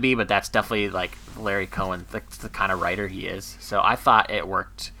have to be, but that's definitely like Larry Cohen, the kind of writer he is. So I thought it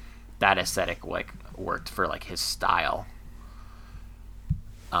worked. That aesthetic worked for like his style.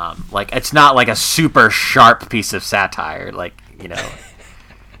 Like it's not like a super sharp piece of satire, like, you know.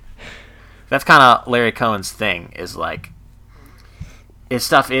 That's kind of Larry Cohen's thing, is like his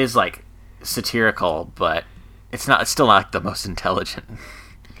stuff is like satirical, but it's still not like the most intelligent.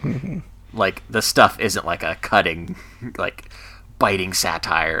 Like the stuff isn't like a cutting, like biting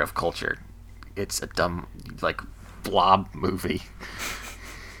satire of culture. It's a dumb like blob movie.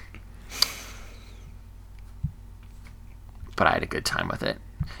 But I had a good time with it.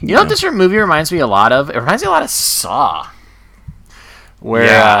 You know what this movie reminds me a lot of? It reminds me a lot of Saw. Where,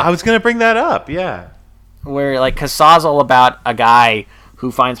 Yeah, I was gonna bring that up. Yeah, where like, cause Saw's all about a guy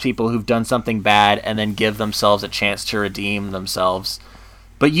who finds people who've done something bad and then give themselves a chance to redeem themselves.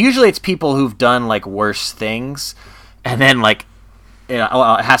 But usually it's people who've done like worse things, and then like it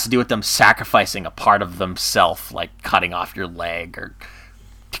has to do with them sacrificing a part of themselves, like cutting off your leg or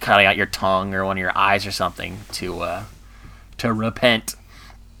cutting out your tongue or one of your eyes or something to repent.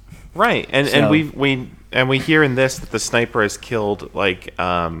 right. And So- we hear in this that the sniper has killed like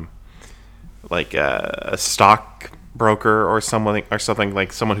a stockbroker or something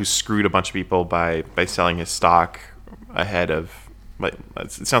like someone who screwed a bunch of people by selling his stock ahead of. Like,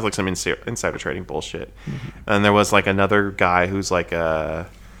 it sounds like some insider trading bullshit. Mm-hmm. And there was like another guy who's like a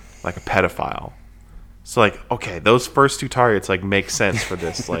pedophile. So like, okay, those first two targets like make sense for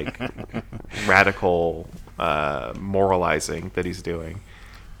this like radical moralizing that he's doing.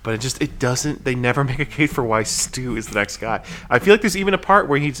 But it doesn't. They never make a case for why Stu is the next guy. I feel like there's even a part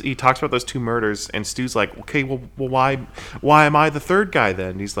where he talks about those 2 murders, and Stu's like, okay, well, why am I the third guy then?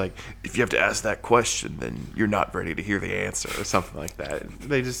 And he's like, if you have to ask that question, then you're not ready to hear the answer, or something like that.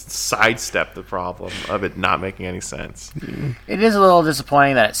 They just sidestep the problem of it not making any sense. It is a little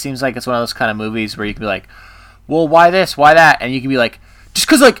disappointing that it seems like it's one of those kind of movies where you can be like, well, why this, why that, and you can be like, just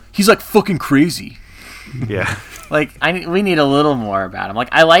because like he's like fucking crazy. Yeah. Like, we need a little more about him. Like,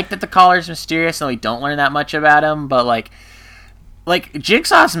 I like that the Collar's mysterious and we don't learn that much about him, but, like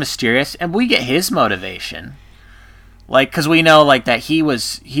Jigsaw's mysterious, and we get his motivation. Like, because we know, like, that he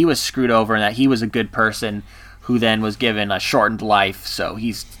was screwed over and that he was a good person who then was given a shortened life, so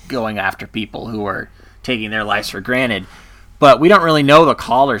he's going after people who are taking their lives for granted. But we don't really know the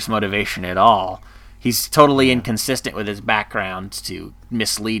Collar's motivation at all. He's totally inconsistent with his background to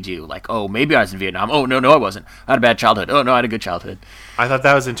mislead you. Like, oh, maybe I was in Vietnam. Oh, no, I wasn't. I had a bad childhood. Oh, no, I had a good childhood. I thought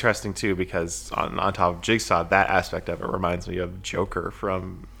that was interesting, too, because on top of Jigsaw, that aspect of it reminds me of Joker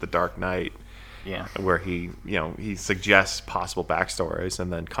from The Dark Knight. Yeah. Where he suggests possible backstories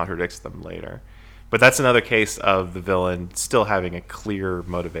and then contradicts them later. But that's another case of the villain still having a clear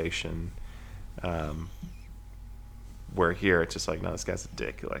motivation. Where here it's just like, no, this guy's a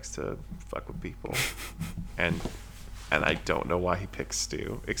dick. He likes to fuck with people, and I don't know why he picks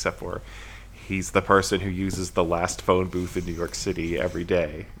Stu, except for he's the person who uses the last phone booth in New York City every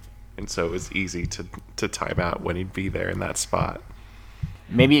day, and so it was easy to time out when he'd be there in that spot.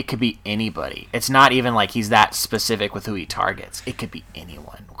 Maybe it could be anybody. It's not even like he's that specific with who he targets. It could be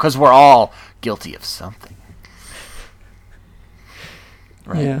anyone, because we're all guilty of something.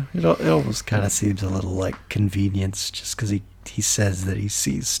 Right. Yeah, it almost kind of seems a little like convenience, just because he says that he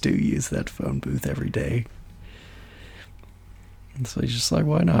sees Stu use that phone booth every day. And so he's just like,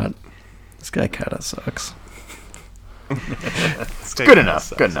 why not? This guy kind of sucks. It's good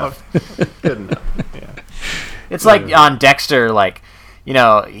enough. Good enough. Good enough. Yeah. It's like on Dexter, like, you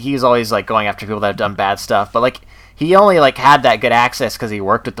know, he's always like going after people that have done bad stuff, but like he only like had that good access because he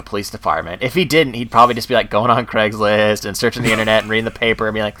worked with the police department. If he didn't, he'd probably just be like going on Craigslist and searching the internet and reading the paper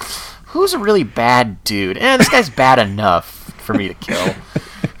and be like, who's a really bad dude? This guy's bad enough for me to kill.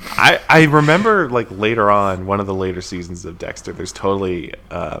 I remember like later on, one of the later seasons of Dexter, there's totally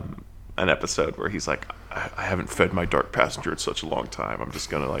an episode where he's like, I haven't fed my dark passenger in such a long time. I'm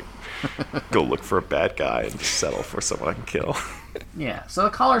just gonna like go look for a bad guy and just settle for someone I can kill. Yeah, so the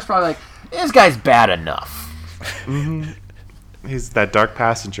Collar's probably like, this guy's bad enough. Mm-hmm. He's that dark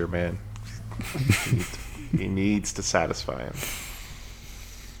passenger, man. He needs to satisfy him.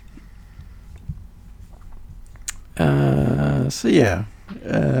 So yeah,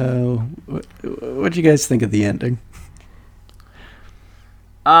 what'd you guys think of the ending?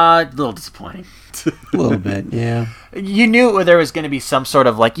 A little disappointing. A little bit, yeah. You knew there was going to be some sort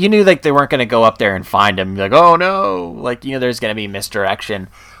of like, you knew like they weren't going to go up there and find him. Like, oh no, like, you know, there's going to be misdirection.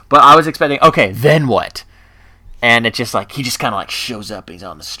 But I was expecting, okay, then what? And it's just like, he just kind of like shows up and he's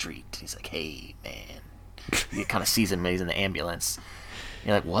on the street. He's like, hey, man. You kind of sees him, he's in the ambulance.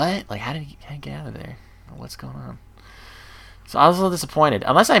 You're like, what? Like, how did he get out of there? What's going on? So I was a little disappointed.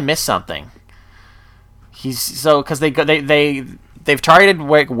 Unless I missed something. Because they've targeted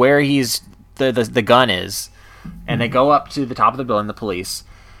where he's, the gun is. And they go up to the top of the building, the police.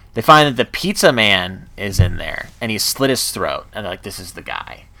 They find that the pizza man is in there. And he's slit his throat. And they're like, this is the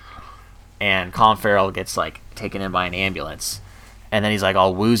guy. And Colin Farrell gets like taken in by an ambulance, and then he's like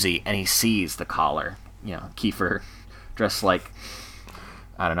all woozy, and he sees the Collar, you know, Kiefer, dressed like,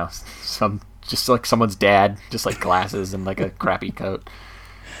 I don't know, just like someone's dad, just like glasses and like a crappy coat,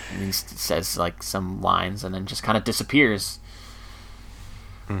 and he says like some lines, and then just kind of disappears.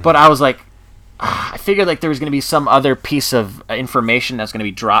 Mm-hmm. But I was like, I figured like there was going to be some other piece of information that's going to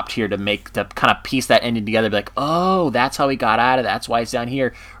be dropped here to kind of piece that ending together. Be like, oh, that's how he got out of it. That's why he's down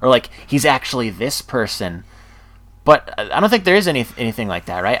here. Or like, he's actually this person. But I don't think there is anything like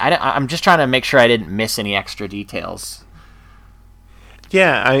that, right? I'm just trying to make sure I didn't miss any extra details.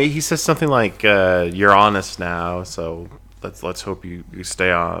 Yeah, he says something like, you're honest now, so let's hope you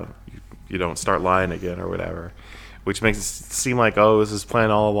stay on. You don't start lying again or whatever. Which makes it seem like, oh, was his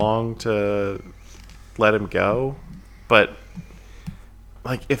plan all along to let him go? But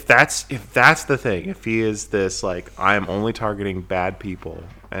like, if that's the thing, if he is this like, I am only targeting bad people,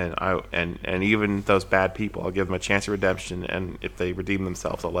 and even those bad people, I'll give them a chance of redemption, and if they redeem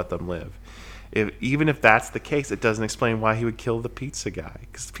themselves, I'll let them live. Even if that's the case, it doesn't explain why he would kill the pizza guy,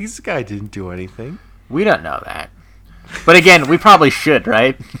 because the pizza guy didn't do anything. We don't know that, but again, we probably should,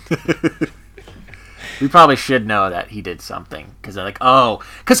 right? We probably should know that he did something, because they're like, oh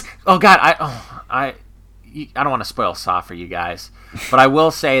god, I don't want to spoil Saw for you guys, but I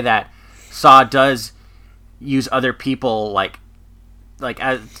will say that Saw does use other people like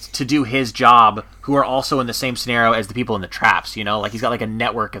as to do his job who are also in the same scenario as the people in the traps. Like he's got like a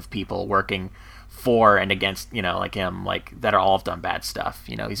network of people working for and against, like him, like that are all have done bad stuff.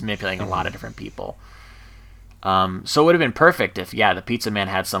 He's manipulating a lot of different people. So it would have been perfect if, the pizza man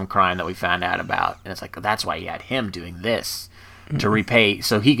had some crime that we found out about, and it's like, that's why he had him doing this to repay,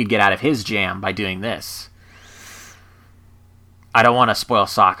 so he could get out of his jam by doing this. I don't want to spoil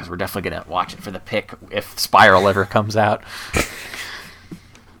Saw because we're definitely going to watch it for the pick if Spiral ever comes out.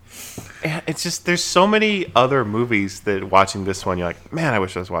 It's just, there's so many other movies that watching this one, you're like, man, I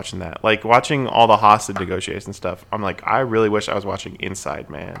wish I was watching that. Like watching all the hostage negotiation stuff, I'm like, I really wish I was watching Inside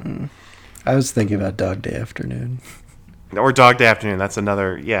Man. I was thinking about Dog Day Afternoon. Or Dog Day Afternoon. That's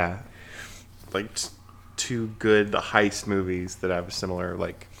another, like two good heist movies that have similar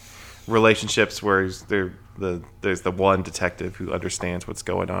like relationships where there's the one detective who understands what's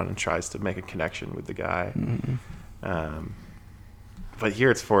going on and tries to make a connection with the guy. But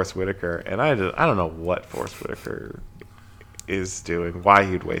here it's Forrest Whitaker, and I don't know what Forrest Whitaker is doing, why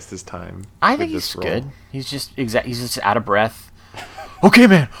he'd waste his time. I think he's good. He's just out of breath. Okay,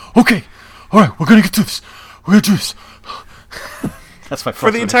 man. Okay. All right, we're gonna get through this. We're gonna do this. That's my for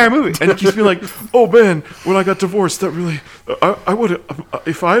the entire movie, and it keeps me like, oh man, when I got divorced, that really, I would have,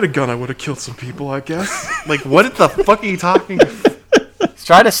 if I had a gun, I would have killed some people, I guess. Like, what the fuck are you talking? He's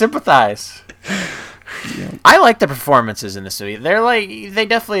trying to sympathize. Yeah. I like the performances in this movie. They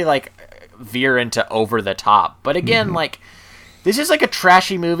definitely like veer into over the top, but again, like this is like a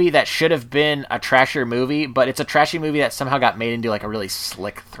trashy movie that should have been a trashier movie, but it's a trashy movie that somehow got made into like a really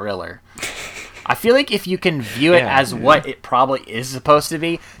slick thriller. I feel like if you can view it as what it probably is supposed to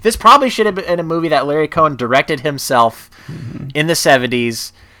be, this probably should have been a movie that Larry Cohen directed himself in the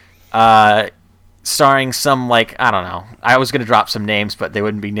 70s, starring some, like, I don't know. I was going to drop some names, but they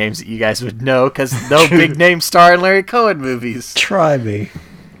wouldn't be names that you guys would know, because no big name star in Larry Cohen movies. Try me.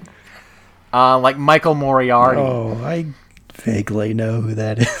 Like Michael Moriarty. Oh, I vaguely know who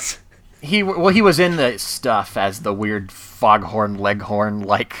that is. He was in the stuff as the weird foghorn leghorn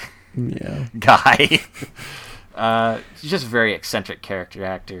guy. He's just a very eccentric character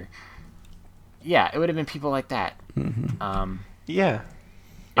actor. Yeah, it would have been people like that. It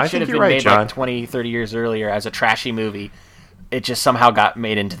should have been made John. like 20, 30 years earlier as a trashy movie. It just somehow got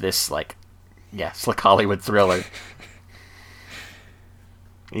made into this slick Hollywood thriller.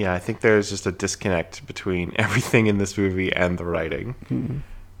 Yeah, I think there's just a disconnect between everything in this movie and the writing,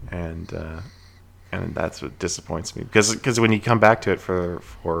 and that's what disappoints me. Because when you come back to it for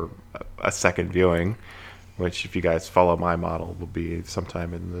a second viewing, which if you guys follow my model will be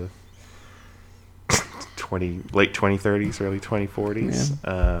sometime in the late 2030s, early 2040s.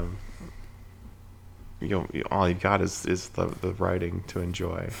 All you got is the writing to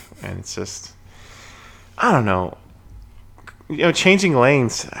enjoy, and it's just, I don't know. Changing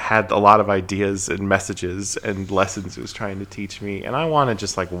Lanes had a lot of ideas and messages and lessons it was trying to teach me, and I wanted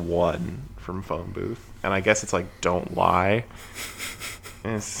just like one from Phone Booth, and I guess it's like Don't Lie.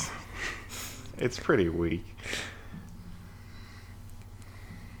 It's pretty weak.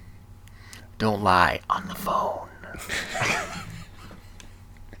 Don't lie on the phone.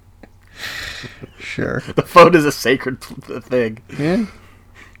 Sure. The phone is a sacred thing.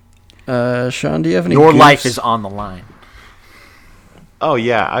 Yeah. Sean, do you have any Your goofs? life is on the line. Oh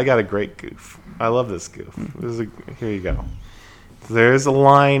yeah, I got a great goof. I love this goof. Here you go. There's a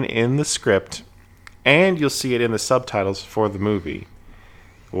line in the script, and you'll see it in the subtitles for the movie,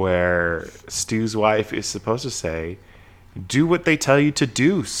 where Stu's wife is supposed to say, "Do what they tell you to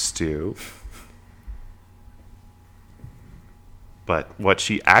do, Stu." But what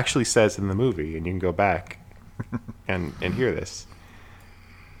she actually says in the movie, and you can go back and hear this,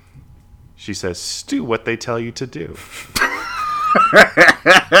 she says, "Stu what they tell you to do."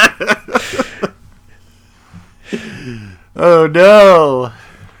 Oh no!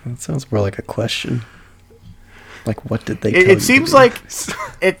 That sounds more like a question. Like, what did they tell you? It seems like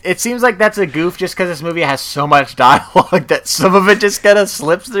it seems like that's a goof, just because this movie has so much dialogue that some of it just kind of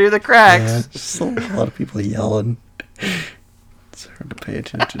slips through the cracks. Yeah, just a lot of people yelling. It's hard to pay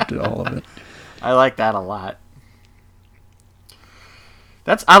attention to all of it. I like that a lot.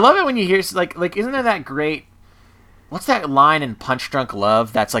 I love it when you hear like isn't there that great? What's that line in Punch Drunk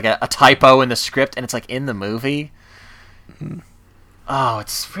Love that's like a typo in the script and it's like in the movie? Oh,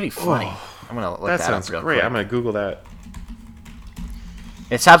 it's pretty funny. I'm gonna look that sounds up real great. quick. I'm gonna Google that.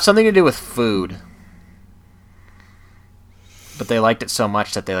 It's have something to do with food, but they liked it so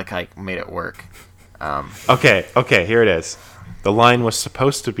much that they like made it work. Okay, here it is. The line was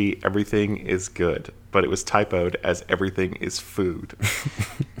supposed to be "everything is good," but it was typoed as "everything is food,"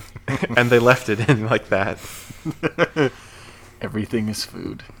 and they left it in like that. Everything is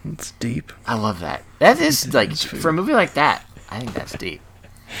food. It's deep. I love that. That is like for a movie like that. I think that's deep.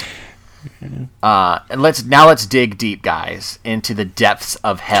 And let's dig deep, guys, into the depths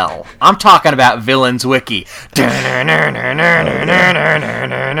of hell. I'm talking about Villains Wiki.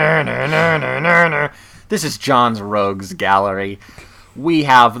 This is John's Rogues Gallery. We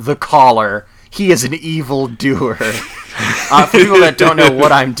have the Caller. He is an evil doer. For people that don't know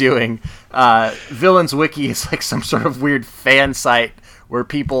what I'm doing, Villains Wiki is like some sort of weird fan site where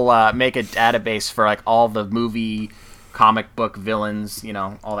people make a database for like all the movie, comic book villains,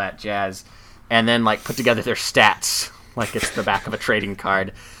 all that jazz, and then like put together their stats like it's the back of a trading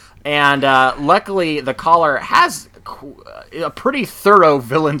card. And luckily, the Caller has a pretty thorough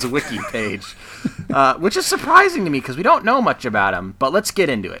Villains Wiki page, which is surprising to me because we don't know much about him. But let's get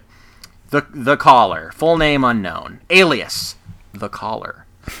into it. The Caller, full name unknown, alias the Caller,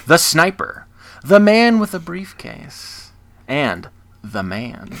 the Sniper, the Man with a Briefcase, and the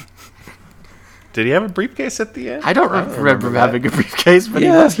Man. Did he have a briefcase at the end? I don't remember having a briefcase, but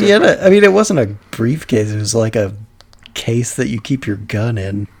Yeah, he had a. I mean, it wasn't a briefcase. It was like a case that you keep your gun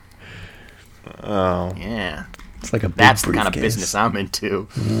in. Oh. Yeah. It's like a big That's the briefcase. kind of business I'm into.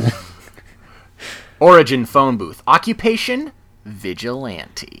 Origin phone booth. Occupation,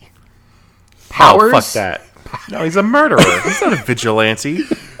 vigilante. Powers. Oh, fuck that. No, he's a murderer. He's not a vigilante.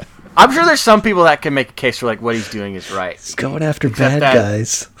 I'm sure there's some people that can make a case for like what he's doing is right. He's going after Except bad that-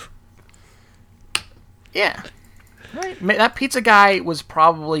 guys. Yeah. Right. That pizza guy was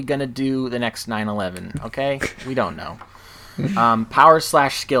probably going to do the next 9/11, okay? We don't know.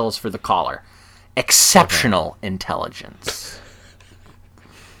 Power/skills for the Caller. Exceptional intelligence.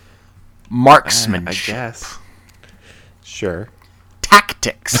 Marksmanship. I guess. Sure.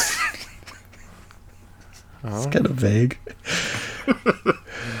 Tactics. It's kind of vague.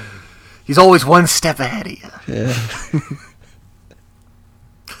 He's always one step ahead of you. Yeah.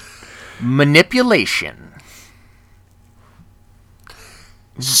 Manipulation.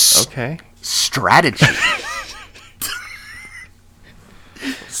 Okay. Strategy.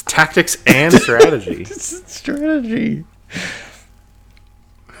 It's tactics and strategy. Strategy.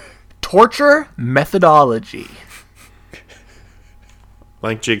 Torture methodology.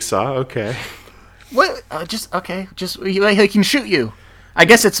 Like Jigsaw, okay. What? Just he can shoot you. I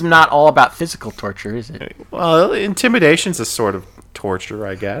guess it's not all about physical torture, is it? Well, intimidation's a sort of torture,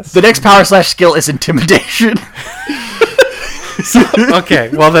 I guess. The next power/skill is intimidation. Okay,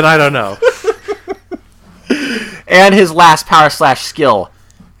 well then I don't know. And his last power/skill,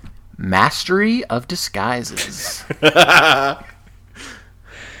 mastery of disguises.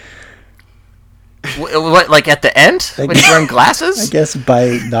 What, like at the end when he's wearing glasses? I guess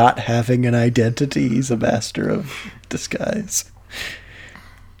by not having an identity, he's a master of disguise.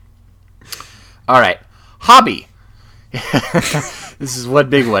 All right, hobby. This is one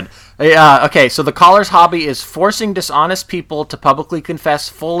big one. Okay, so the Caller's hobby is forcing dishonest people to publicly confess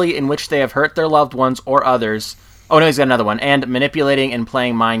fully in which they have hurt their loved ones or others. Oh no, he's got another one. And manipulating and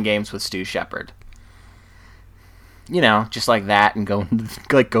playing mind games with Stu Shepard. Just like that, and going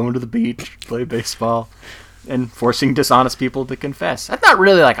to the beach, play baseball, and forcing dishonest people to confess. That's not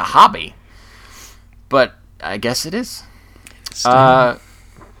really like a hobby, but I guess it is.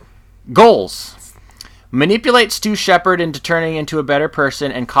 Goals. Manipulate Stu Shepard into turning into a better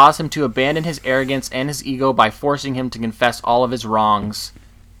person and cause him to abandon his arrogance and his ego by forcing him to confess all of his wrongs.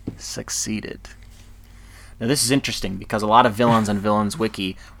 Succeeded. Now this is interesting because a lot of villains on Villains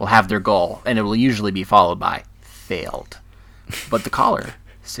Wiki will have their goal, and it will usually be followed by failed. But the Caller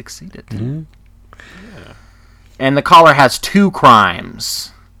succeeded. Mm-hmm. Yeah. And the Caller has 2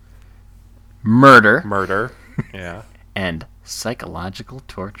 crimes. Murder. Yeah. And psychological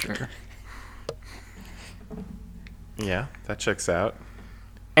torture. Yeah, that checks out.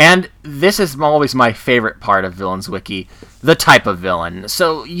 And this is always my favorite part of Villains Wiki, the type of villain.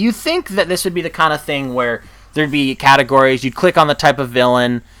 So you think that this would be the kind of thing where there'd be categories, you'd click on the type of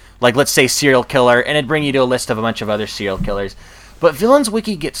villain, like let's say serial killer, and it'd bring you to a list of a bunch of other serial killers. But Villains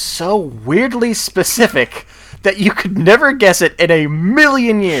Wiki gets so weirdly specific that you could never guess it in a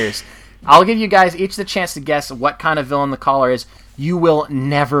million years. I'll give you guys each the chance to guess what kind of villain the Caller is. You will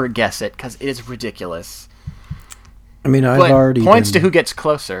never guess it, because it is ridiculous. I mean, I've But already points to who gets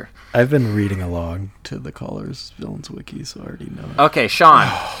closer. I've been reading along to the Caller's Villains Wiki, so I already know it. Okay, Sean.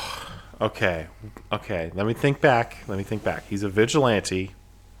 Okay. Let me think back. He's a vigilante.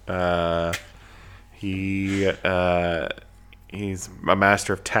 He's a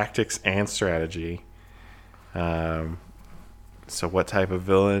master of tactics and strategy. So what type of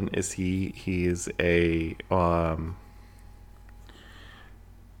villain is he? He is a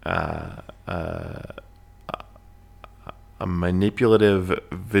manipulative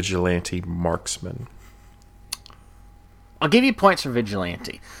vigilante marksman. I'll give you points for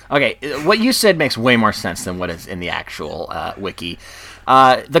vigilante. Okay, what you said makes way more sense than what is in the actual wiki.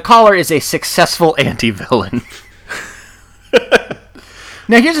 The Caller is a successful anti-villain.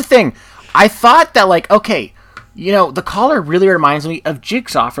 Now, here's the thing. I thought that, like, okay, you know, the Caller really reminds me of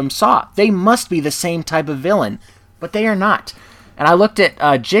Jigsaw from Saw. They must be the same type of villain, but they are not. And I looked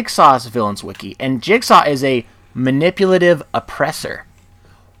at Jigsaw's villains wiki, and Jigsaw is a manipulative oppressor.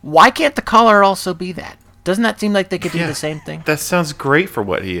 Why can't the Caller also be that? Doesn't that seem like they could do the same thing? That sounds great for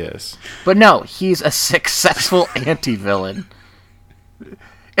what he is. But no, he's a successful anti-villain.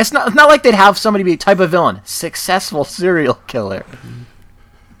 It's not like they'd have somebody be a type of villain. Successful serial killer.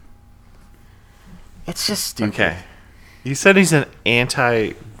 It's just stupid. Okay. You said he's an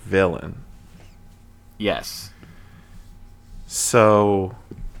anti-villain. Yes. So,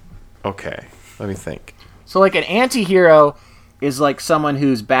 okay. Let me think. So, like, an anti-hero is like someone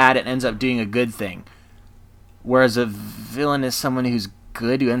who's bad and ends up doing a good thing. Whereas a villain is someone who's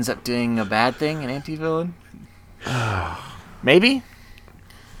good who ends up doing a bad thing, an anti-villain? Maybe?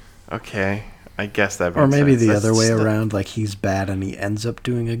 Okay. I guess that makes Or maybe sense. the That's other way still- around, like he's bad and he ends up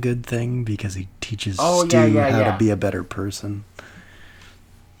doing a good thing because he teaches Oh, Stu yeah, how yeah. to be a better person.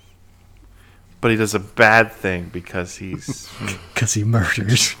 But he does a bad thing because he's Because he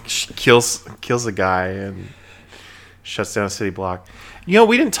murders. kills a guy and shuts down a city block. You know,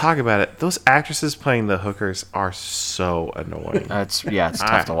 we didn't talk about it. Those actresses playing the hookers are so annoying. It's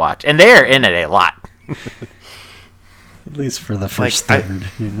tough to watch. And they're in it a lot. At least for the first Like, third.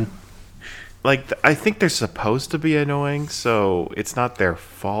 Yeah. Like, I think they're supposed to be annoying, so it's not their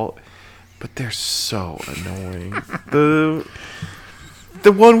fault. But they're so annoying.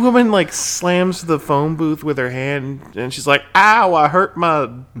 The one woman, like, slams the phone booth with her hand, and she's like, "Ow, I hurt my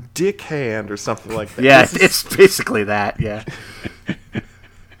dick hand," or something like that. Yeah, This is- it's basically that, yeah.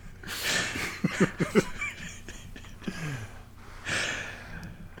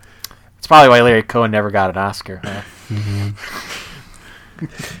 It's probably why Larry Cohen never got an Oscar. Huh?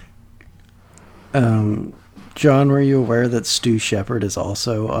 John, were you aware that Stu Shepard is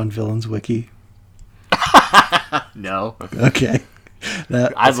also on Villains Wiki? No. Okay.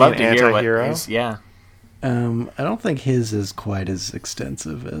 That I'd Is he love an to hear what anti-hero? his, yeah. I don't think his is quite as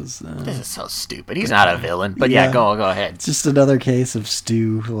extensive as. This is so stupid. He's not a villain. But yeah, Yeah. go ahead. It's just another case of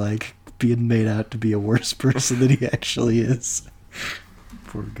Stu like being made out to be a worse person than he actually is.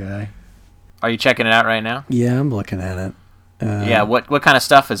 Poor guy. Are you checking it out right now? Yeah, I'm looking at it. Yeah, what kind of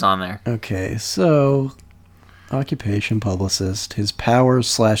stuff is on there? Okay, so occupation publicist. His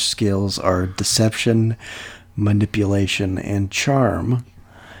powers/skills are deception, manipulation, and charm.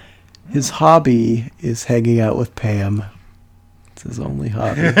 His hobby is hanging out with Pam. It's his only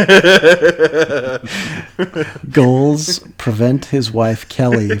hobby. Goals: prevent his wife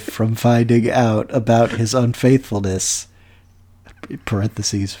Kelly from finding out about his unfaithfulness.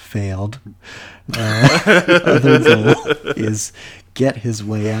 Parentheses, failed. Other goal is get his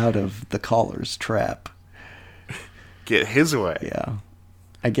way out of the Caller's trap. Get his way. Yeah.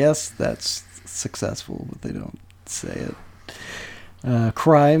 I guess that's successful, but they don't say it.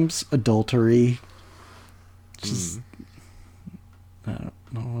 Crimes, adultery. Just, I don't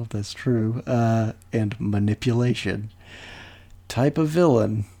know if that's true. And manipulation. Type of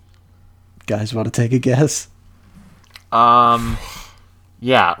villain. Guys want to take a guess?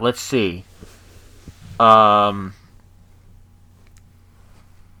 Yeah, let's see.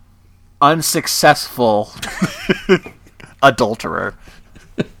 Unsuccessful adulterer.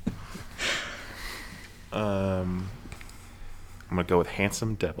 I'm gonna go with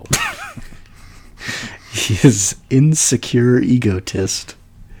handsome devil. He is insecure egotist.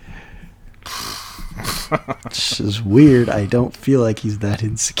 Which is weird. I don't feel like he's that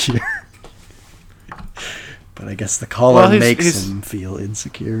insecure. But I guess the Caller Well, makes him feel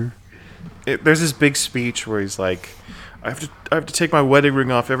insecure. There's this big speech where he's like, I have to take my wedding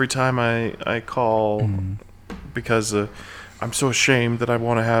ring off every time I call because I'm so ashamed that I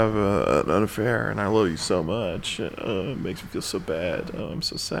want to have an affair and I love you so much. It makes me feel so bad. Oh, I'm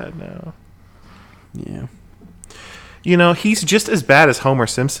so sad now. Yeah. You know, he's just as bad as Homer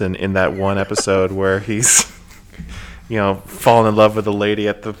Simpson in that one episode where he's, falling in love with the lady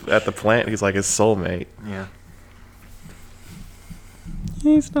at the plant. He's like his soulmate. Yeah.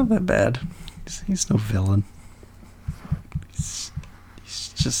 He's not that bad. He's no villain. He's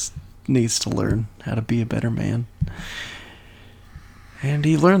just needs to learn how to be a better man. And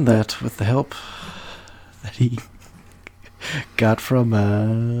he learned that with the help that he got from a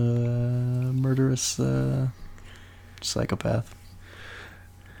murderous psychopath.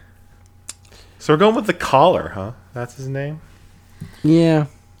 So we're going with The Caller, huh? That's his name? Yeah.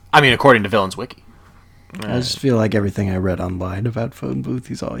 I mean, according to Villains Wiki. I just feel like everything I read online about Phone Booth,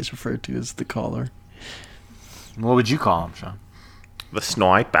 he's always referred to as the caller. What would you call him, Sean? The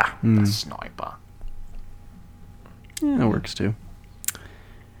Sniper. The Sniper. Yeah, that works too.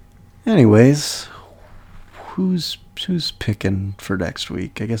 Anyways, who's picking for next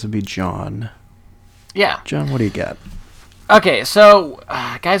week? I guess it'd be John. Yeah. John, what do you got? Okay, so,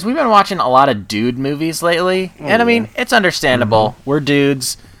 guys, we've been watching a lot of dude movies lately. And, I mean, it's understandable. We're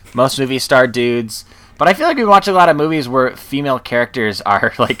dudes. Most movies star dudes. But I feel like we've watched a lot of movies where female characters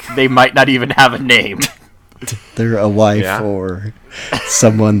are, like, they might not even have a name. They're a wife or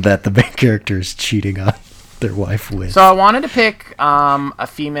someone that the main character is cheating on their wife with. So I wanted to pick a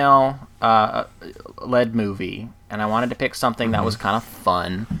female-led movie. And I wanted to pick something that was kind of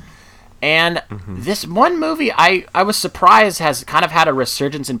fun. And this one movie, I was surprised has kind of had a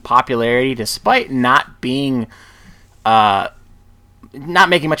resurgence in popularity despite not being, not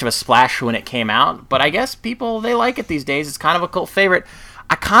making much of a splash when it came out. But I guess people, they like it these days. It's kind of a cult favorite.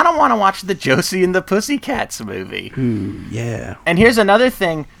 I kind of want to watch the Josie and the Pussycats movie. Ooh, yeah. And here's another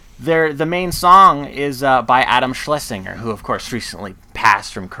thing. The main song is by Adam Schlesinger, who, of course, recently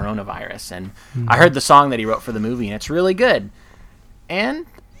passed from coronavirus. And I heard the song that he wrote for the movie, and it's really good. And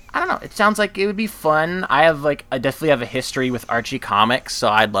I don't know. It sounds like it would be fun. I definitely have a history with Archie comics, so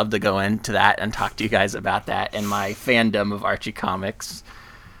I'd love to go into that and talk to you guys about that and my fandom of Archie comics.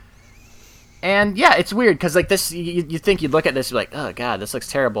 And yeah, it's weird because like this, you think you'd look at this and be like, oh god, this looks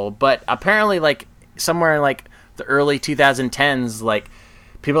terrible. But apparently, like somewhere in like the early 2010s, like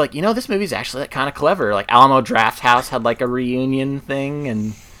people are like, this movie's actually like kind of clever. Like Alamo Drafthouse had like a reunion thing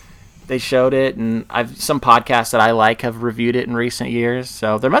and they showed it, and some podcasts that I like have reviewed it in recent years,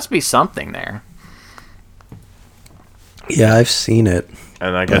 so there must be something there. Yeah, I've seen it.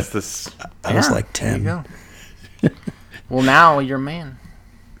 And I guess this... I was like 10. There you go. Well, now you're a man.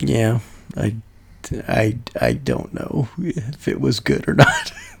 Yeah, I don't know if it was good or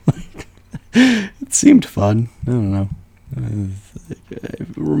not. It seemed fun. I don't know. I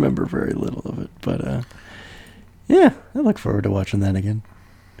remember very little of it, but yeah, I look forward to watching that again.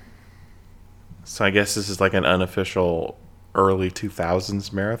 So I guess this is like an unofficial early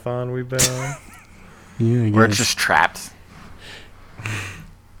 2000s marathon we've been on. Yeah, We're just trapped.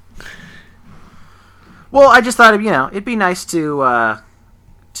 Well, I just thought it'd be nice to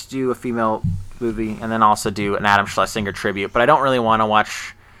do a female movie and then also do an Adam Schlesinger tribute. But I don't really want to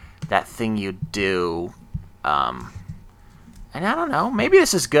watch That Thing You Do. And I don't know. Maybe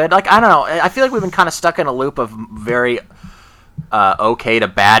this is good. Like I don't know. I feel like we've been kind of stuck in a loop of very okay to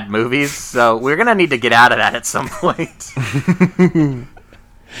bad movies, so we're gonna need to get out of that at some point.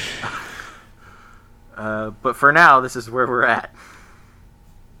 But for now, this is where we're at.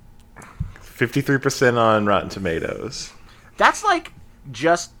 53% on Rotten Tomatoes. That's like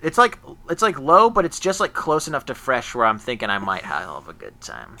it's like low, but it's just like close enough to fresh where I'm thinking I might have a good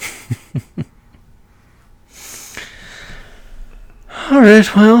time. All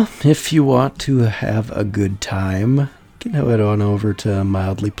right, well, if you want to have a good time, you can head on over to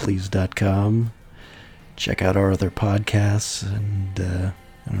mildlypleased.com. Check out our other podcasts, and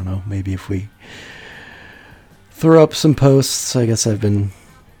I don't know, maybe if we throw up some posts. I guess I've been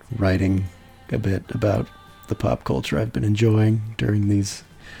writing a bit about the pop culture I've been enjoying during these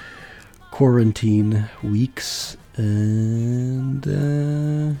quarantine weeks. And,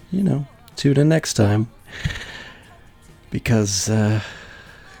 tune in next time. Because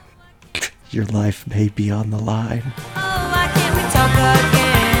your life may be on the line. Oh, why can't we talk again?